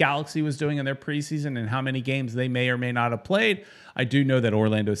LA Galaxy was doing in their preseason and how many games they may or may not have played. I do know that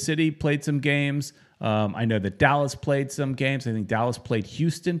Orlando City played some games. I know that Dallas played some games. I think Dallas played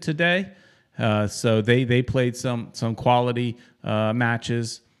Houston today. So they played some quality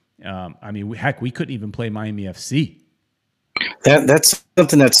matches. We couldn't even play Miami FC. That's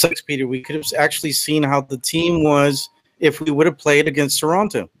something that sucks, Peter. We could have actually seen how the team was if we would have played against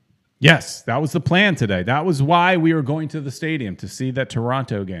Toronto. Yes, that was the plan today. That was why we were going to the stadium, to see that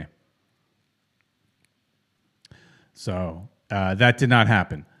Toronto game. So that did not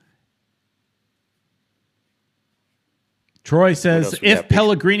happen. Troy says, if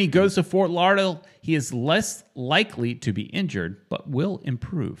Pellegrini goes to Fort Lauderdale, he is less likely to be injured, but will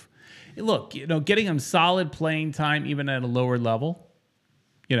improve. Look, getting him solid playing time, even at a lower level,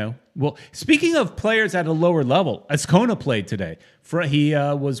 Well, speaking of players at a lower level, Ascona played today. He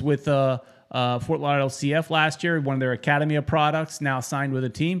was with Fort Lauderdale CF last year, one of their Academia products, now signed with a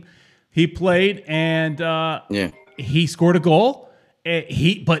team. He played, and he scored a goal.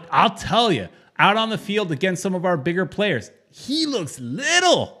 But I'll tell you, out on the field against some of our bigger players, he looks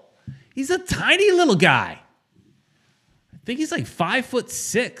little. He's a tiny little guy. I think he's like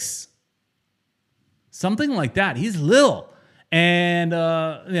 5'6", something like that. He's little. And,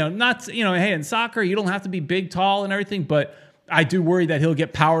 hey, in soccer, you don't have to be big, tall, and everything, but I do worry that he'll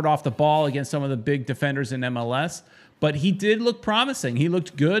get powered off the ball against some of the big defenders in MLS. But he did look promising. He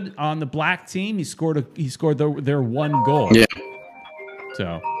looked good on the black team. He scored their one goal. Yeah.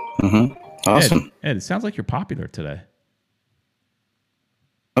 So, Awesome. Ed, it sounds like you're popular today.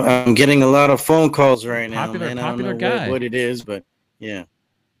 I'm getting a lot of phone calls right now. Popular I don't know guy. what it is, but yeah.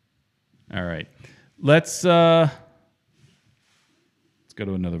 All right. Let's go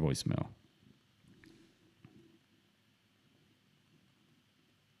to another voicemail.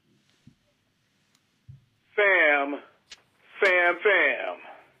 Fam.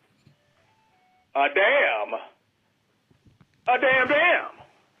 A damn.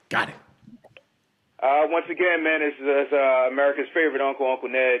 Got it. Once again, man, this is America's favorite Uncle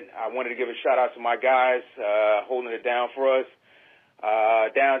Ned. I wanted to give a shout out to my guys holding it down for us.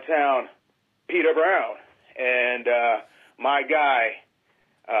 Downtown, Peter Brown. And my guy,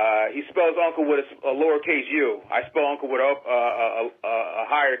 he spells uncle with a lowercase u. I spell uncle with a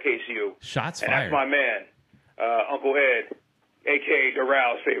higher case u. Shots and fired. That's my man, Uncle Ed, a.k.a.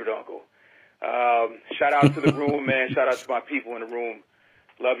 Darrell's favorite uncle. Shout out to the room, man. Shout out to my people in the room.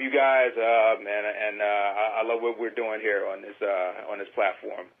 Love you guys, man, and I love what we're doing here on this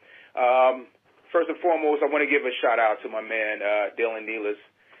platform. First and foremost, I want to give a shout out to my man Dylan Nealis.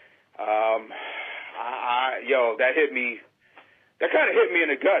 That hit me. That kind of hit me in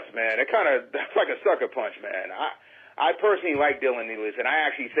the guts, man. That's like a sucker punch, man. I personally like Dylan Nealis, and I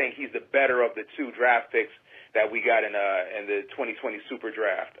actually think he's the better of the two draft picks that we got in the 2020 Super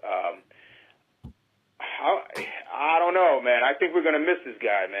Draft. I don't know, man. I think we're going to miss this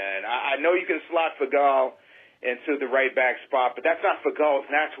guy, man. I know you can slot Figal into the right back spot, but that's not Figal's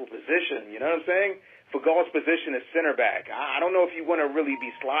natural position. You know what I'm saying? Figal's position is center back. I don't know if you want to really be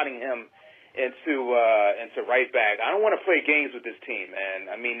slotting him into right back. I don't want to play games with this team, man.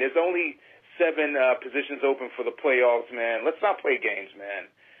 I mean, there's only 7 positions open for the playoffs, man. Let's not play games, man.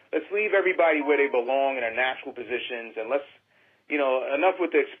 Let's leave everybody where they belong in their natural positions, and let's, enough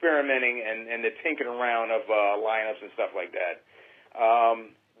with the experimenting and the tinkering around of lineups and stuff like that.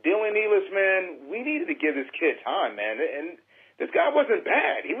 Dylan Nealis, man, we needed to give this kid time, man. And this guy wasn't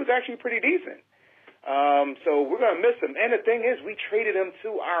bad. He was actually pretty decent. So we're going to miss him. And the thing is, we traded him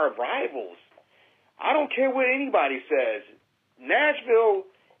to our rivals. I don't care what anybody says.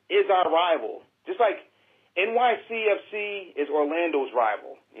 Nashville is our rival. Just like NYCFC is Orlando's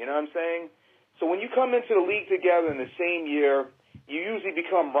rival. You know what I'm saying? So when you come into the league together in the same year, you usually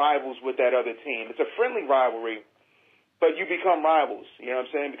become rivals with that other team. It's a friendly rivalry, but you become rivals, you know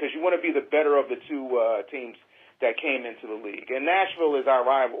what I'm saying? Because you want to be the better of the two teams that came into the league. And Nashville is our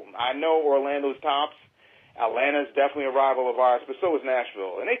rival. I know Orlando's tops. Atlanta's definitely a rival of ours, but so is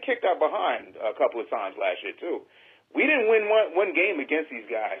Nashville. And they kicked our behind a couple of times last year, too. We didn't win one game against these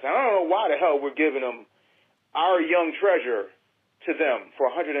guys. I don't know why the hell we're giving them our young treasure to them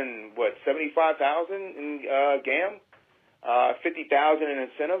for $175,000 in GAM, $50,000 in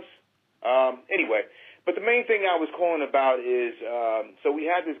incentives. Anyway, but the main thing I was calling about is so we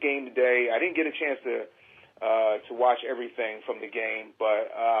had this game today. I didn't get a chance to watch everything from the game, but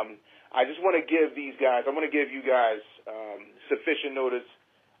I just want to give these guys. I want to give you guys sufficient notice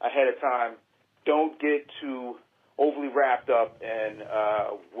ahead of time. Don't get too overly wrapped up in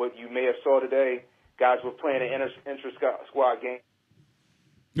what you may have saw today. Guys, we're playing an inter-squad game.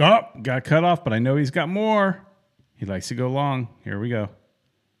 Oh, got cut off, but I know he's got more. He likes to go long. Here we go.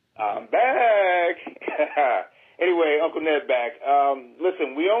 I'm back. Anyway, Uncle Ned back.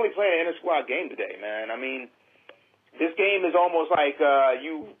 Listen, we only played an inter-squad game today, man. I mean, this game is almost like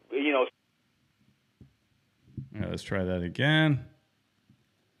you know. Yeah, let's try that again.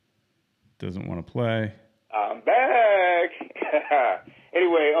 Doesn't want to play. I'm back.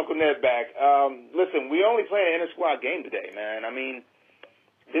 Anyway, Uncle Ned back. Listen, we only played an inter-squad game today, man. I mean,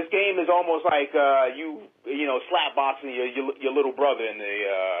 this game is almost like you know, slap boxing your little brother in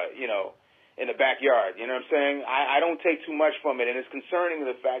the in the backyard. You know what I'm saying? I don't take too much from it, and it's concerning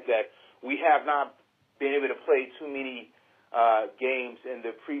the fact that we have not been able to play too many games in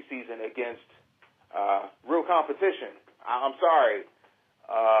the preseason against real competition. I'm sorry.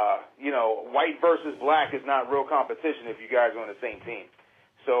 You know, white versus black is not real competition if you guys are on the same team.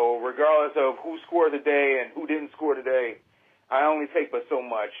 So regardless of who scored today and who didn't score today, I only take but so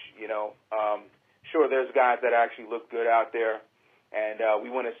much, you know. Sure, there's guys that actually look good out there, and we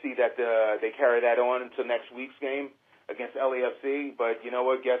want to see that they carry that on into next week's game against LAFC. But you know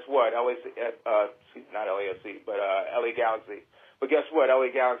what? Guess what? LA Galaxy. But guess what?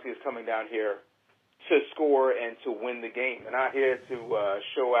 LA Galaxy is coming down here to score and to win the game. They're not here to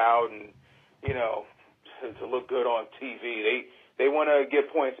show out and, you know, to look good on TV. They want to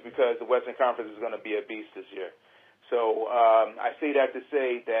get points because the Western Conference is going to be a beast this year. So I say that to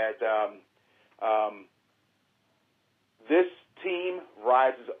say that this team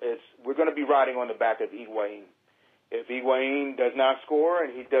rises. We're going to be riding on the back of Higuain. If Higuain does not score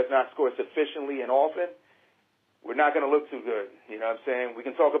and he does not score sufficiently and often, we're not going to look too good. You know what I'm saying? We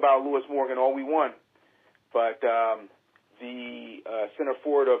can talk about Lewis Morgan all we want, but the center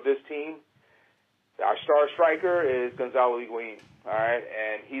forward of this team, our star striker, is Gonzalo Higuain. All right,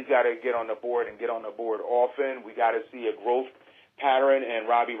 and he's got to get on the board and get on the board often. We got to see a growth pattern in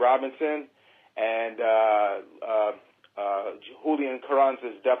Robbie Robinson, and Julian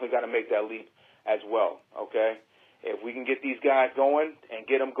Carranza has definitely got to make that leap as well. Okay, if we can get these guys going and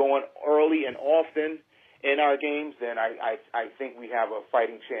get them going early and often in our games, then I think we have a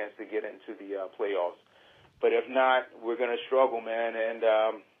fighting chance to get into the playoffs. But if not, we're going to struggle, man. And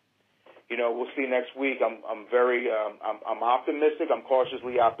you know, we'll see next week. I'm optimistic. I'm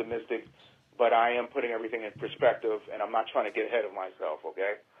cautiously optimistic, but I am putting everything in perspective, and I'm not trying to get ahead of myself.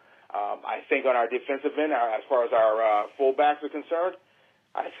 Okay. I think on our defensive end, as far as our fullbacks are concerned,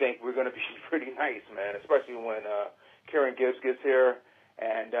 I think we're going to be pretty nice, man. Especially when Kieran Gibbs gets here.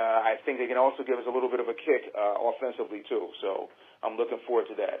 And I think they can also give us a little bit of a kick offensively, too. So I'm looking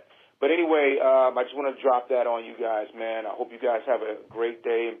forward to that. But anyway, I just want to drop that on you guys, man. I hope you guys have a great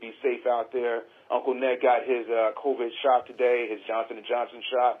day and be safe out there. Uncle Ned got his COVID shot today, his Johnson & Johnson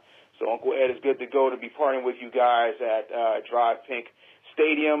shot. So Uncle Ed is good to go to be partying with you guys at Drive Pink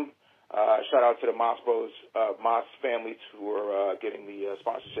Stadium. Shout out to the Moss family who are getting the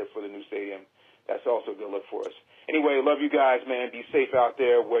sponsorship for the new stadium. That's also a good look for us. Anyway, love you guys, man. Be safe out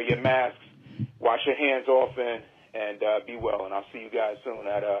there. Wear your masks. Wash your hands often. And be well. And I'll see you guys soon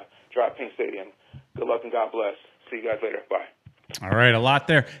at Drive Pink Stadium. Good luck and God bless. See you guys later. Bye. All right, a lot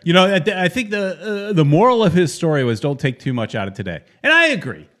there. You know, I think the moral of his story was don't take too much out of today. And I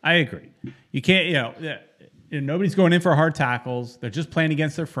agree. You can't, you know, nobody's going in for hard tackles. They're just playing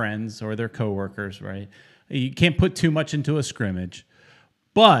against their friends or their coworkers, right? You can't put too much into a scrimmage.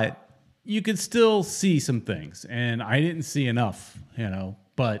 But you could still see some things. And I didn't see enough, you know.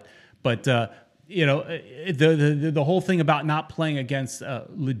 But you know, the whole thing about not playing against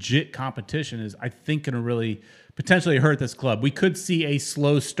legit competition is, I think, going to really potentially hurt this club. We could see a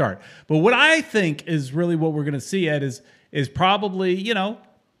slow start. But what I think is really what we're going to see, Ed, is probably, you know,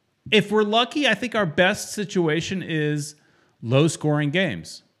 if we're lucky, I think our best situation is low-scoring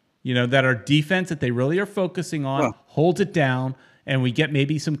games. You know, that our defense, that they really are focusing on, holds it down, and we get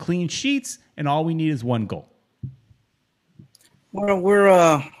maybe some clean sheets, and all we need is one goal. Well,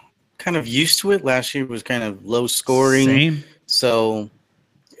 we're kind of used to it. Last year was kind of low scoring. Same. So,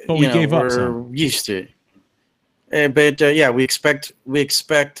 but we gave up. We're used to it. But yeah, we expect.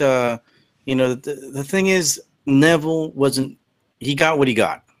 You know, the thing is, Neville wasn't. He got what he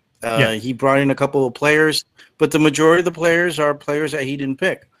got. He brought in a couple of players, but the majority of the players are players that he didn't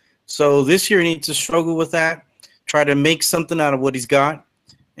pick. So this year, he needs to struggle with that. Try to make something out of what he's got,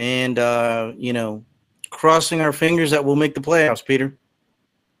 and you know, crossing our fingers that we'll make the playoffs, Peter.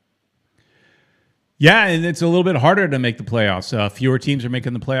 Yeah, and it's a little bit harder to make the playoffs. Fewer teams are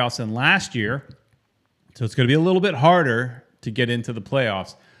making the playoffs than last year, so it's going to be a little bit harder to get into the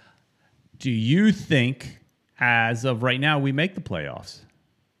playoffs. Do you think, as of right now, we make the playoffs?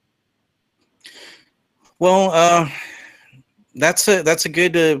 Well, that's a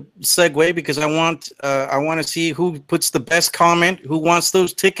good segue, because I want to see who puts the best comment, who wants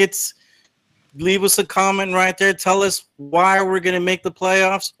those tickets. Leave us a comment right there. Tell us why we're going to make the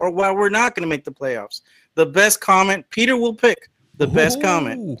playoffs or why we're not going to make the playoffs. The best comment, Peter will pick the best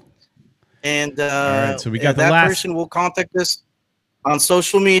comment. And all right, so we got that person will contact us on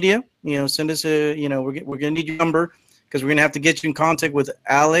social media. You know, send us a, you know, we're going to need your number, because we're going to have to get you in contact with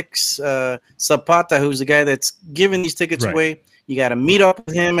Alex Zapata, who's the guy that's giving these tickets away. You got to meet up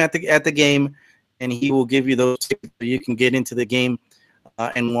with him at the game, and he will give you those tickets so you can get into the game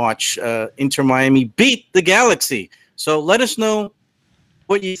and watch Inter Miami beat the Galaxy. So let us know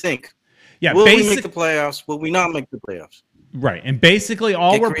what you think. Yeah, will we make the playoffs? Will we not make the playoffs? Right. And basically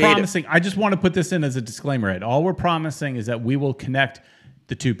all we're promising, I just want to put this in as a disclaimer, Ed. All we're promising is that we will connect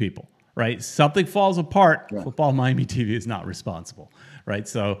the two people. right? Something falls apart. Yeah. Football Miami TV is not responsible, right?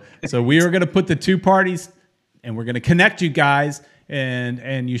 So we are going to put the two parties, and we're going to connect you guys,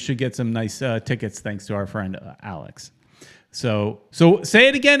 and you should get some nice tickets thanks to our friend Alex. So say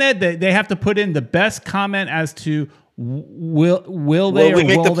it again, Ed. They have to put in the best comment as to will they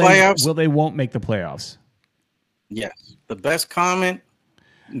make the playoffs? Will they won't make the playoffs? Yes, the best comment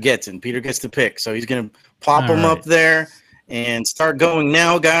gets in. Peter gets to pick, so he's going to pop them up there and start going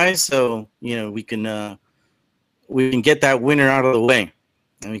now, guys. So we can get that winner out of the way,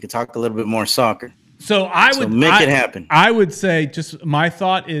 and we can talk a little bit more soccer. So I would make it happen. I would say, just my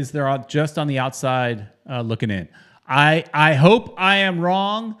thought is they're just on the outside looking in. I hope I am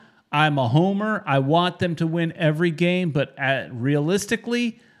wrong. I'm a homer. I want them to win every game, but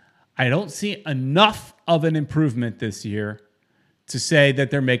realistically, I don't see enough of an improvement this year to say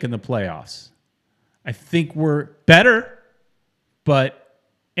that they're making the playoffs. I think we're better,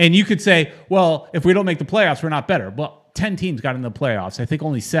 and you could say, well, if we don't make the playoffs, we're not better. Well, 10 teams got in the playoffs. I think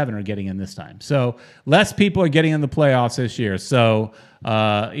only 7 are getting in this time. So less people are getting in the playoffs this year. So,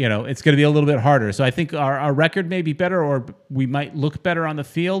 it's going to be a little bit harder. So I think our record may be better, or we might look better on the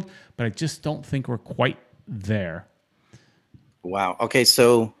field, but I just don't think we're quite there. Wow. Okay.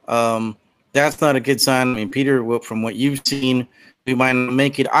 So that's not a good sign. I mean, Peter, from what you've seen, we might not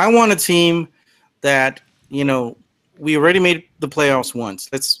make it. I want a team that, we already made the playoffs once.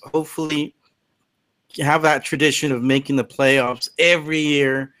 Let's hopefully have that tradition of making the playoffs every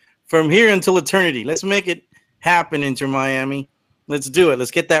year from here until eternity. Let's make it happen, Inter Miami. Let's do it. Let's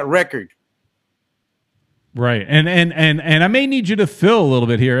get that record. Right. And I may need you to fill a little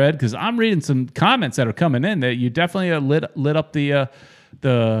bit here, Ed, because I'm reading some comments that are coming in that you definitely lit up the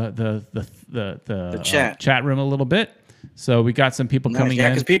chat room a little bit. So we got some people coming in.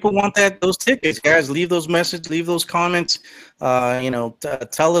 Because people want those tickets, guys. Leave those messages, leave those comments.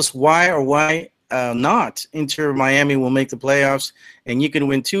 Tell us why or why not Inter Miami will make the playoffs, and you can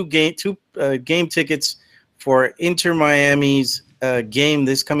win two game tickets for Inter Miami's game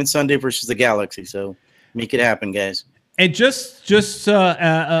this coming Sunday versus the Galaxy. So make it happen, guys. And just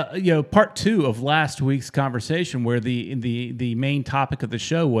part 2 of last week's conversation, where the main topic of the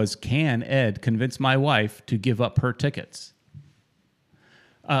show was, can Ed convince my wife to give up her tickets?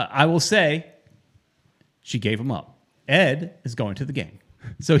 I will say she gave them up. Ed is going to the game,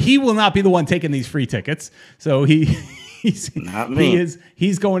 so he will not be the one taking these free tickets. So he's not me.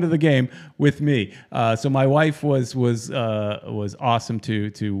 He's going to the game with me. So my wife was awesome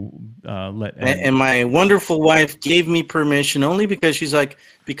to let Ed. And my wonderful wife gave me permission only because she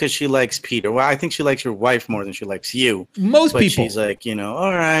likes Peter. Well, I think she likes your wife more than she likes you. Most people. She's like,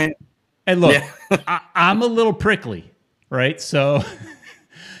 all right. And look, yeah. I'm a little prickly, right? So,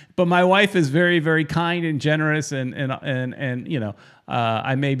 but my wife is very, very kind and generous, and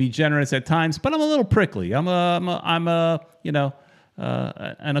I may be generous at times, but I'm a little prickly. I'm an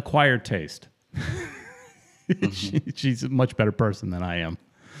acquired taste. She's a much better person than I am.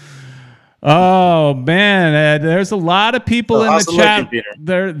 Oh man, Ed, there's a lot of people in the chat.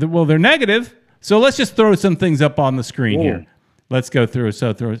 They're negative. So let's just throw some things up on the screen here. Let's go through.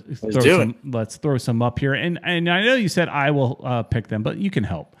 Let's throw some up here. And I know you said I will pick them, but you can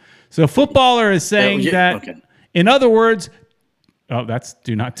help. So Footballer is saying in other words. Oh,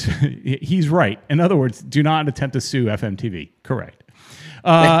 he's right. In other words, do not attempt to sue FMTV. Correct.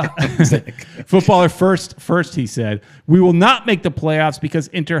 Footballer first, he said, we will not make the playoffs because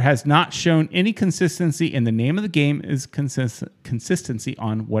Inter has not shown any consistency, and the name of the game is consistency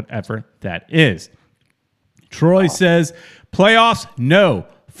on whatever that is. Troy says, playoffs, no.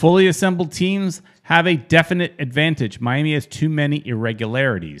 Fully assembled teams have a definite advantage. Miami has too many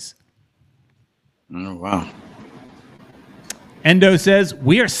irregularities. Oh, wow. Endo says,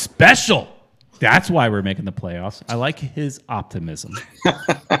 we are special. That's why we're making the playoffs. I like his optimism.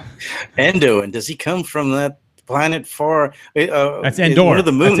 Endo, and does he come from that planet far? That's Endor. One of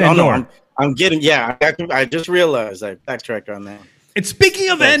the moon. That's Endor. No, I'm getting, I just realized I backtracked on that. And speaking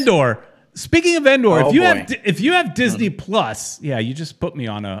of Endor, if you have Disney Plus, you just put me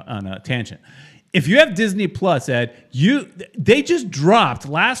on a tangent. If you have Disney Plus, Ed, they just dropped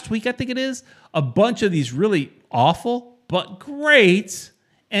last week, I think it is, a bunch of these really awful but great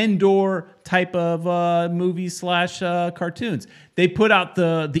Endor type of movies / cartoons. They put out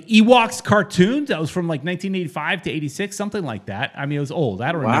the Ewoks cartoon that was from like 1985 to 86, something like that. I mean, it was old.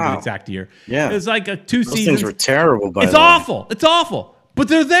 I don't remember the exact year. Yeah, it was like two seasons. Things were terrible. It's awful. It's awful. But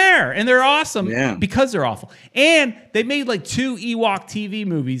they're there, and they're awesome because they're awful. And they made like 2 Ewok TV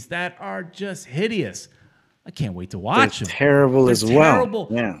movies that are just hideous. I can't wait to watch them. Terrible as well. Terrible.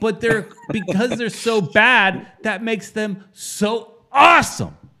 Yeah. But because they're so bad, that makes them so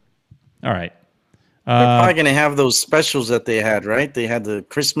awesome. All right. They're probably going to have those specials that they had, right? They had the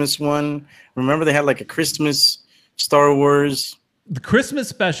Christmas one. Remember, they had like a Christmas Star Wars. The Christmas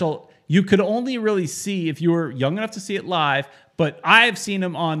special, you could only really see if you were young enough to see it live. But I've seen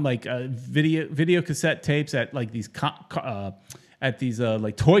them on like video cassette tapes at like these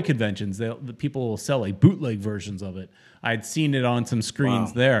like toy conventions. The people will sell like bootleg versions of it. I'd seen it on some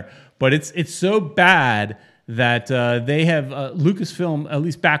screens there, but it's so bad that they have Lucasfilm, at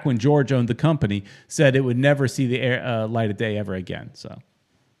least back when George owned the company, said it would never see the light of day ever again. So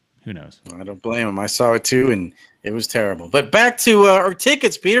who knows? I don't blame them. I saw it too, and it was terrible. But back to our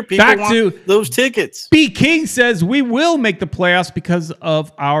tickets, Peter. People want those tickets. B. King says we will make the playoffs because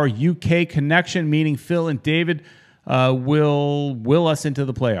of our UK connection, meaning Phil and David will will us into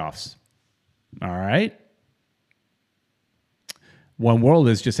the playoffs. All right. One World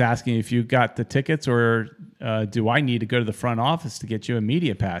is just asking if you got the tickets, or do I need to go to the front office to get you a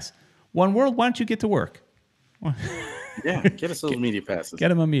media pass? One World, why don't you get to work? Yeah, get us those media passes. Get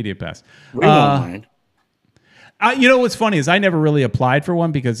him a media pass. We won't mind. You know what's funny is I never really applied for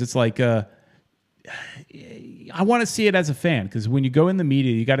one because it's like I want to see it as a fan, because when you go in the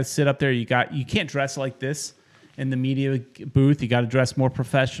media, you got to sit up there. You can't dress like this in the media booth. You got to dress more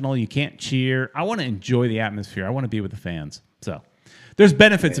professional. You can't cheer. I want to enjoy the atmosphere. I want to be with the fans. So there's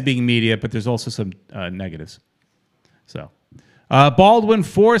benefits of being media, but there's also some negatives. So Baldwin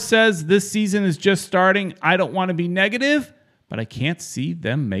 4 says this season is just starting. I don't want to be negative, but I can't see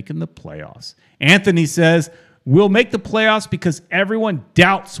them making the playoffs. Anthony says we'll make the playoffs because everyone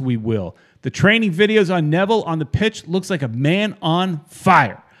doubts we will. The training videos on Neville on the pitch looks like a man on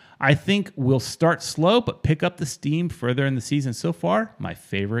fire. I think we'll start slow, but pick up the steam further in the season. So far, my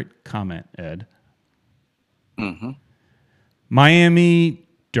favorite comment, Ed. Mm-hmm. Miami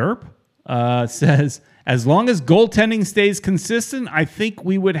Derp says, as long as goaltending stays consistent, I think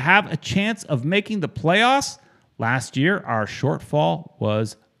we would have a chance of making the playoffs. Last year, our shortfall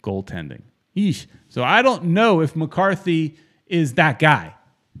was goaltending. Eesh. So I don't know if McCarthy is that guy.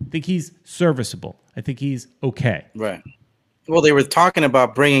 I think he's serviceable. I think he's okay. Right. Well, they were talking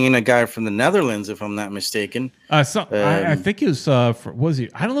about bringing in a guy from the Netherlands, if I'm not mistaken. I think he was. Was he?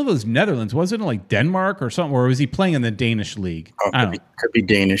 I don't know if it was Netherlands. Was it in like Denmark or something? Or was he playing in the Danish league? Oh, could be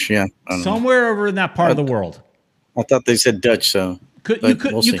Danish. Yeah, somewhere over in that part of the world. I thought they said Dutch. So you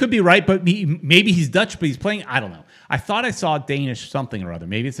could be right, but maybe he's Dutch, but he's playing. I don't know. I thought I saw Danish something or other.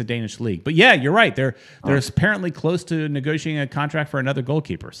 Maybe it's a Danish league. But yeah, you're right. They're apparently close to negotiating a contract for another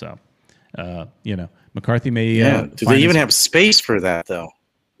goalkeeper. So, McCarthy may. Do they even have space for that though?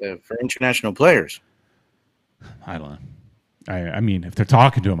 For international players? I don't know. I mean, if they're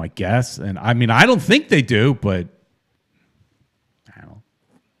talking to him, I guess. And I mean, I don't think they do, but I don't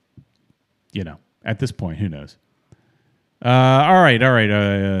know. At this point, who knows? All right.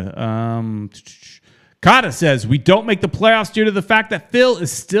 Kata says, we don't make the playoffs due to the fact that Phil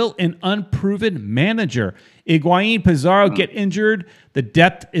is still an unproven manager. Higuain, Pizarro get injured. The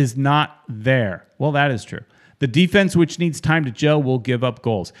depth is not there. Well, that is true. The defense, which needs time to gel, will give up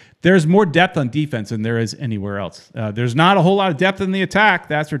goals. There's more depth on defense than there is anywhere else. There's not a whole lot of depth in the attack.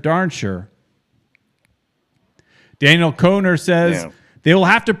 That's for darn sure. Daniel Kohner says, they will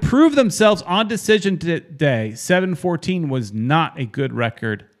have to prove themselves on decision day. 7-14 was not a good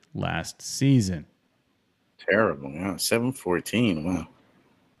record last season. Terrible. Yeah, 7-14. Wow.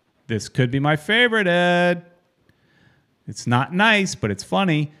 This could be my favorite, Ed. It's not nice, but it's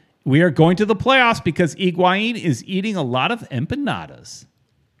funny. We are going to the playoffs because Higuain is eating a lot of empanadas.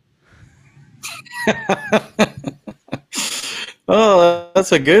 Oh,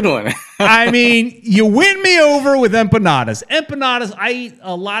 that's a good one. I mean, you win me over with empanadas. Empanadas, I eat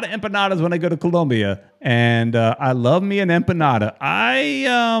a lot of empanadas when I go to Colombia, and I love me an empanada.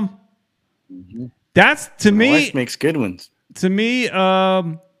 That's to me. My wife makes good ones. To me,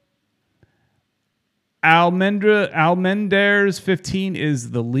 Almendar's 15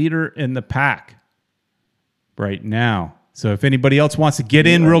 is the leader in the pack right now. So if anybody else wants to get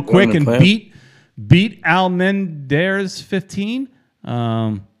in real quick and beat Almendar's 15, I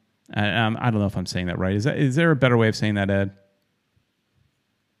don't know if I'm saying that right. Is there a better way of saying that, Ed?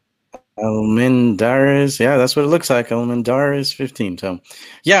 Almendar's, yeah, that's what it looks like. Almendar's 15. So,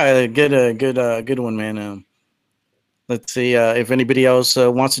 yeah, good one, man. Let's see if anybody else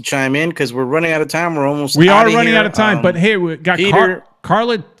wants to chime in because we're running out of time. We're almost. We are running out of time, but hey, we got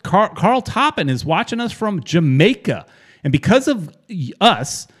Carl Toppin is watching us from Jamaica, and because of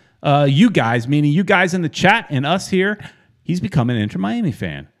us, you guys, meaning you guys in the chat and us here, he's become an Inter Miami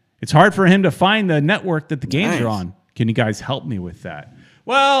fan. It's hard for him to find the network that the games are on. Can you guys help me with that?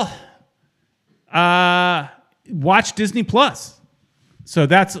 Well, watch Disney Plus. So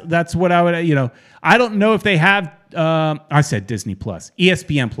that's what I would, I don't know if they have, I said Disney Plus,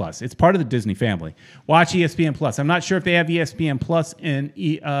 ESPN Plus. It's part of the Disney family. Watch ESPN Plus. I'm not sure if they have ESPN Plus in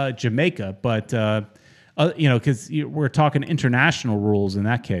Jamaica, but, because we're talking international rules in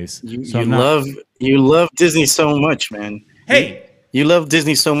that case. You love Disney so much, man. Hey. You love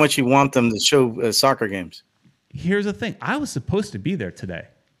Disney so much you want them to show soccer games. Here's the thing. I was supposed to be there today.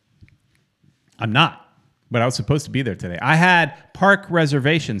 I'm not. But I was supposed to be there today. I had park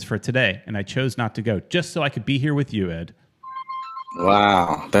reservations for today, and I chose not to go just so I could be here with you, Ed.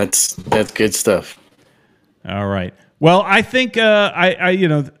 Wow, that's good stuff. All right. Well, I think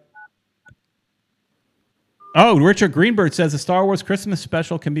Richard Greenberg says the Star Wars Christmas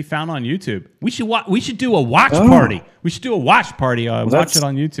special can be found on YouTube. We should do a watch party. We should do a watch party. Watch it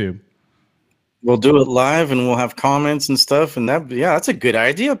on YouTube. We'll do it live, and we'll have comments and stuff. And that's a good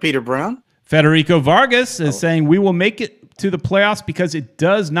idea, Peter Brown. Federico Vargas is saying we will make it to the playoffs because it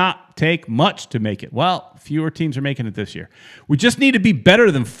does not take much to make it. Well, fewer teams are making it this year. We just need to be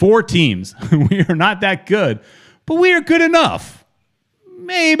better than 4 teams. We are not that good, but we are good enough.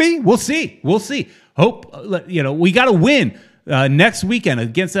 Maybe. We'll see. Hope, we got to win next weekend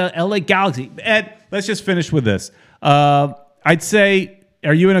against LA Galaxy. Ed, let's just finish with this. I'd say,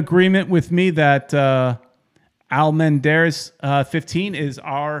 are you in agreement with me that Almendares 15 is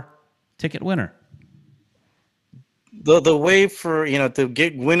our ticket winner? The way for to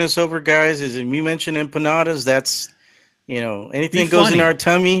get win us over, guys, is if you mention empanadas, that's anything goes in our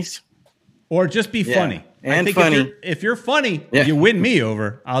tummies. Or just be funny. And funny. If you're funny, you win me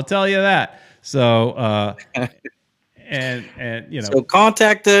over. I'll tell you that. So so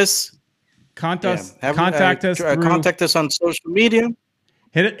contact us. Contact us. Contact us on social media.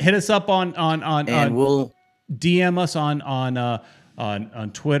 Hit us up on we'll DM us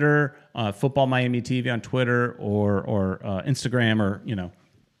on Twitter, Football Miami TV on Twitter, or Instagram, or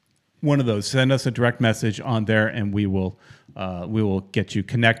one of those. Send us a direct message on there, and we will get you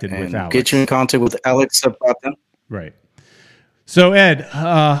connected with Alex. Get you in contact with Alex Zapata. Right. So Ed,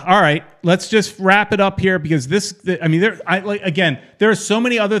 all right, let's just wrap it up here because there are so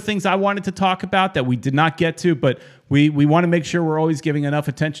many other things I wanted to talk about that we did not get to, but we want to make sure we're always giving enough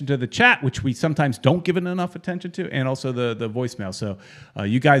attention to the chat, which we sometimes don't give it enough attention to, and also the voicemail. So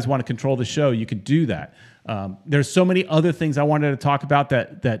you guys want to control the show, you can do that. There's so many other things I wanted to talk about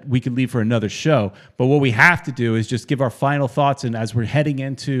that we could leave for another show. But what we have to do is just give our final thoughts. And as we're heading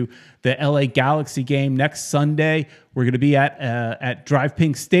into the LA Galaxy game next Sunday, we're going to be at Drive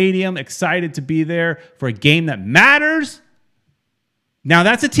Pink Stadium. Excited to be there for a game that matters. Now,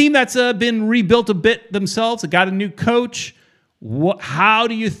 that's a team that's been rebuilt a bit themselves. They got a new coach. How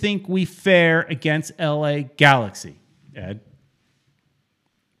do you think we fare against LA Galaxy, Ed?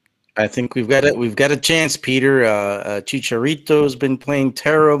 I think we've got a chance, Peter. Chicharito's been playing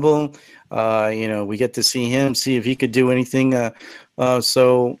terrible. We get to see him, see if he could do anything.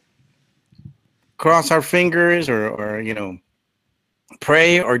 So cross our fingers, or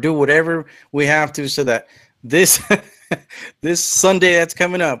pray, or do whatever we have to, so that this this Sunday that's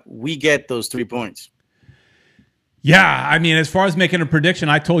coming up, we get those 3 points. Yeah, I mean, as far as making a prediction,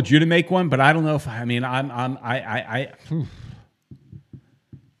 I told you to make one, but I don't know if I think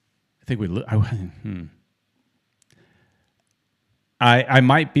I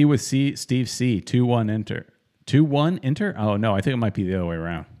might be with Steve C. 2-1 Inter. 2-1 Inter? Oh no, I think it might be the other way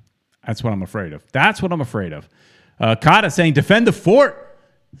around. That's what I'm afraid of. Kata saying defend the fort.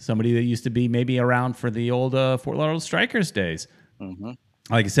 Somebody that used to be maybe around for the old Fort Lauderdale Strikers days. Mm-hmm.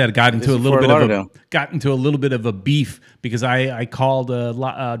 Like I said, got into a little bit of a beef because I called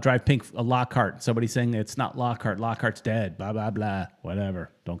Drive Pink a Lockhart. Somebody saying it's not Lockhart. Lockhart's dead. Blah blah blah.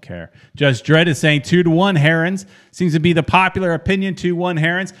 Whatever. Don't care. Judge Dredd is saying 2-1 Herons. Seems to be the popular opinion. 2-1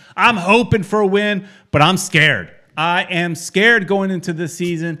 Herons. I'm hoping for a win, but I'm scared. I am scared going into this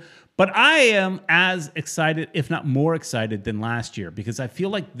season. But I am as excited, if not more excited, than last year, because I feel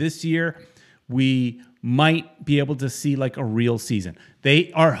like this year we might be able to see like a real season.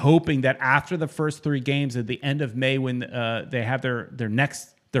 They are hoping that after the first 3 games at the end of May, when they have their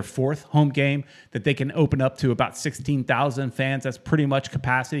 4th home game, that they can open up to about 16,000 fans. That's pretty much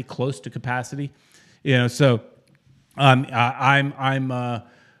capacity, close to capacity. So I'm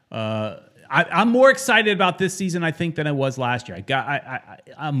more excited about this season, I think, than I was last year.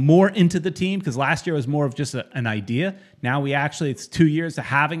 I'm more into the team because last year was more of just an idea. Now it's 2 years to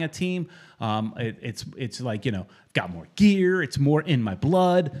having a team. It's like, got more gear. It's more in my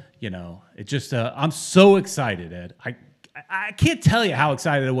blood. It just, I'm so excited, Ed. I can't tell you how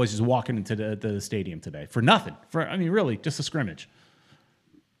excited I was just walking into the stadium today for nothing. Really, just a scrimmage.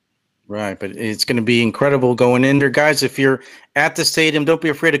 Right, but it's going to be incredible going in there. Guys, if you're at the stadium, don't be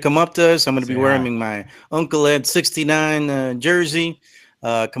afraid to come up to us. I'm going to be wearing my Uncle Ed 69 jersey.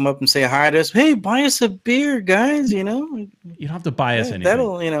 Come up and say hi to us. Hey, buy us a beer, guys, You don't have to buy us anything.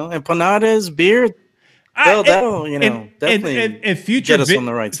 That'll, empanadas, beer. That'll, definitely and future get us on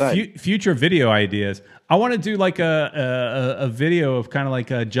the right side. Future video ideas. I want to do like a video of kind of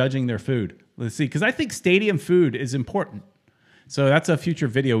like judging their food. Let's see, because I think stadium food is important. So that's a future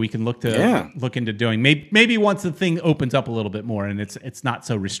video we can look into doing. Maybe once the thing opens up a little bit more and it's not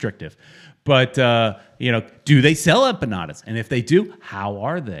so restrictive. But do they sell empanadas? And if they do, how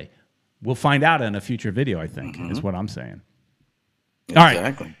are they? We'll find out in a future video, I think, is what I'm saying.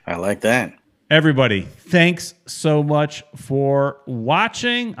 Exactly. All right. I like that. Everybody, thanks so much for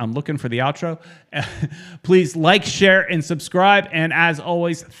watching. I'm looking for the outro. Please like, share, and subscribe. And as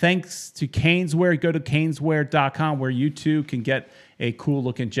always, thanks to Caneswear. Go to caneswear.com where you too can get a cool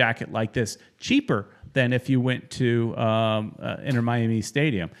looking jacket like this, cheaper than if you went to Inter Miami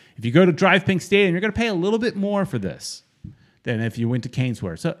Stadium. If you go to Drive Pink Stadium, you're going to pay a little bit more for this than if you went to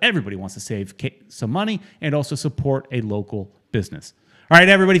Caneswear. So everybody wants to save some money and also support a local business. All right,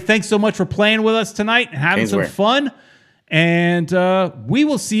 everybody, thanks so much for playing with us tonight and having some fun. And we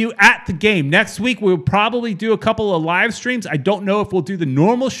will see you at the game. Next week, we'll probably do a couple of live streams. I don't know if we'll do the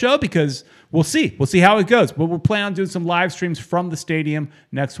normal show because we'll see. We'll see how it goes. But we're planning on doing some live streams from the stadium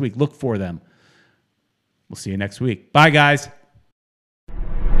next week. Look for them. We'll see you next week. Bye, guys.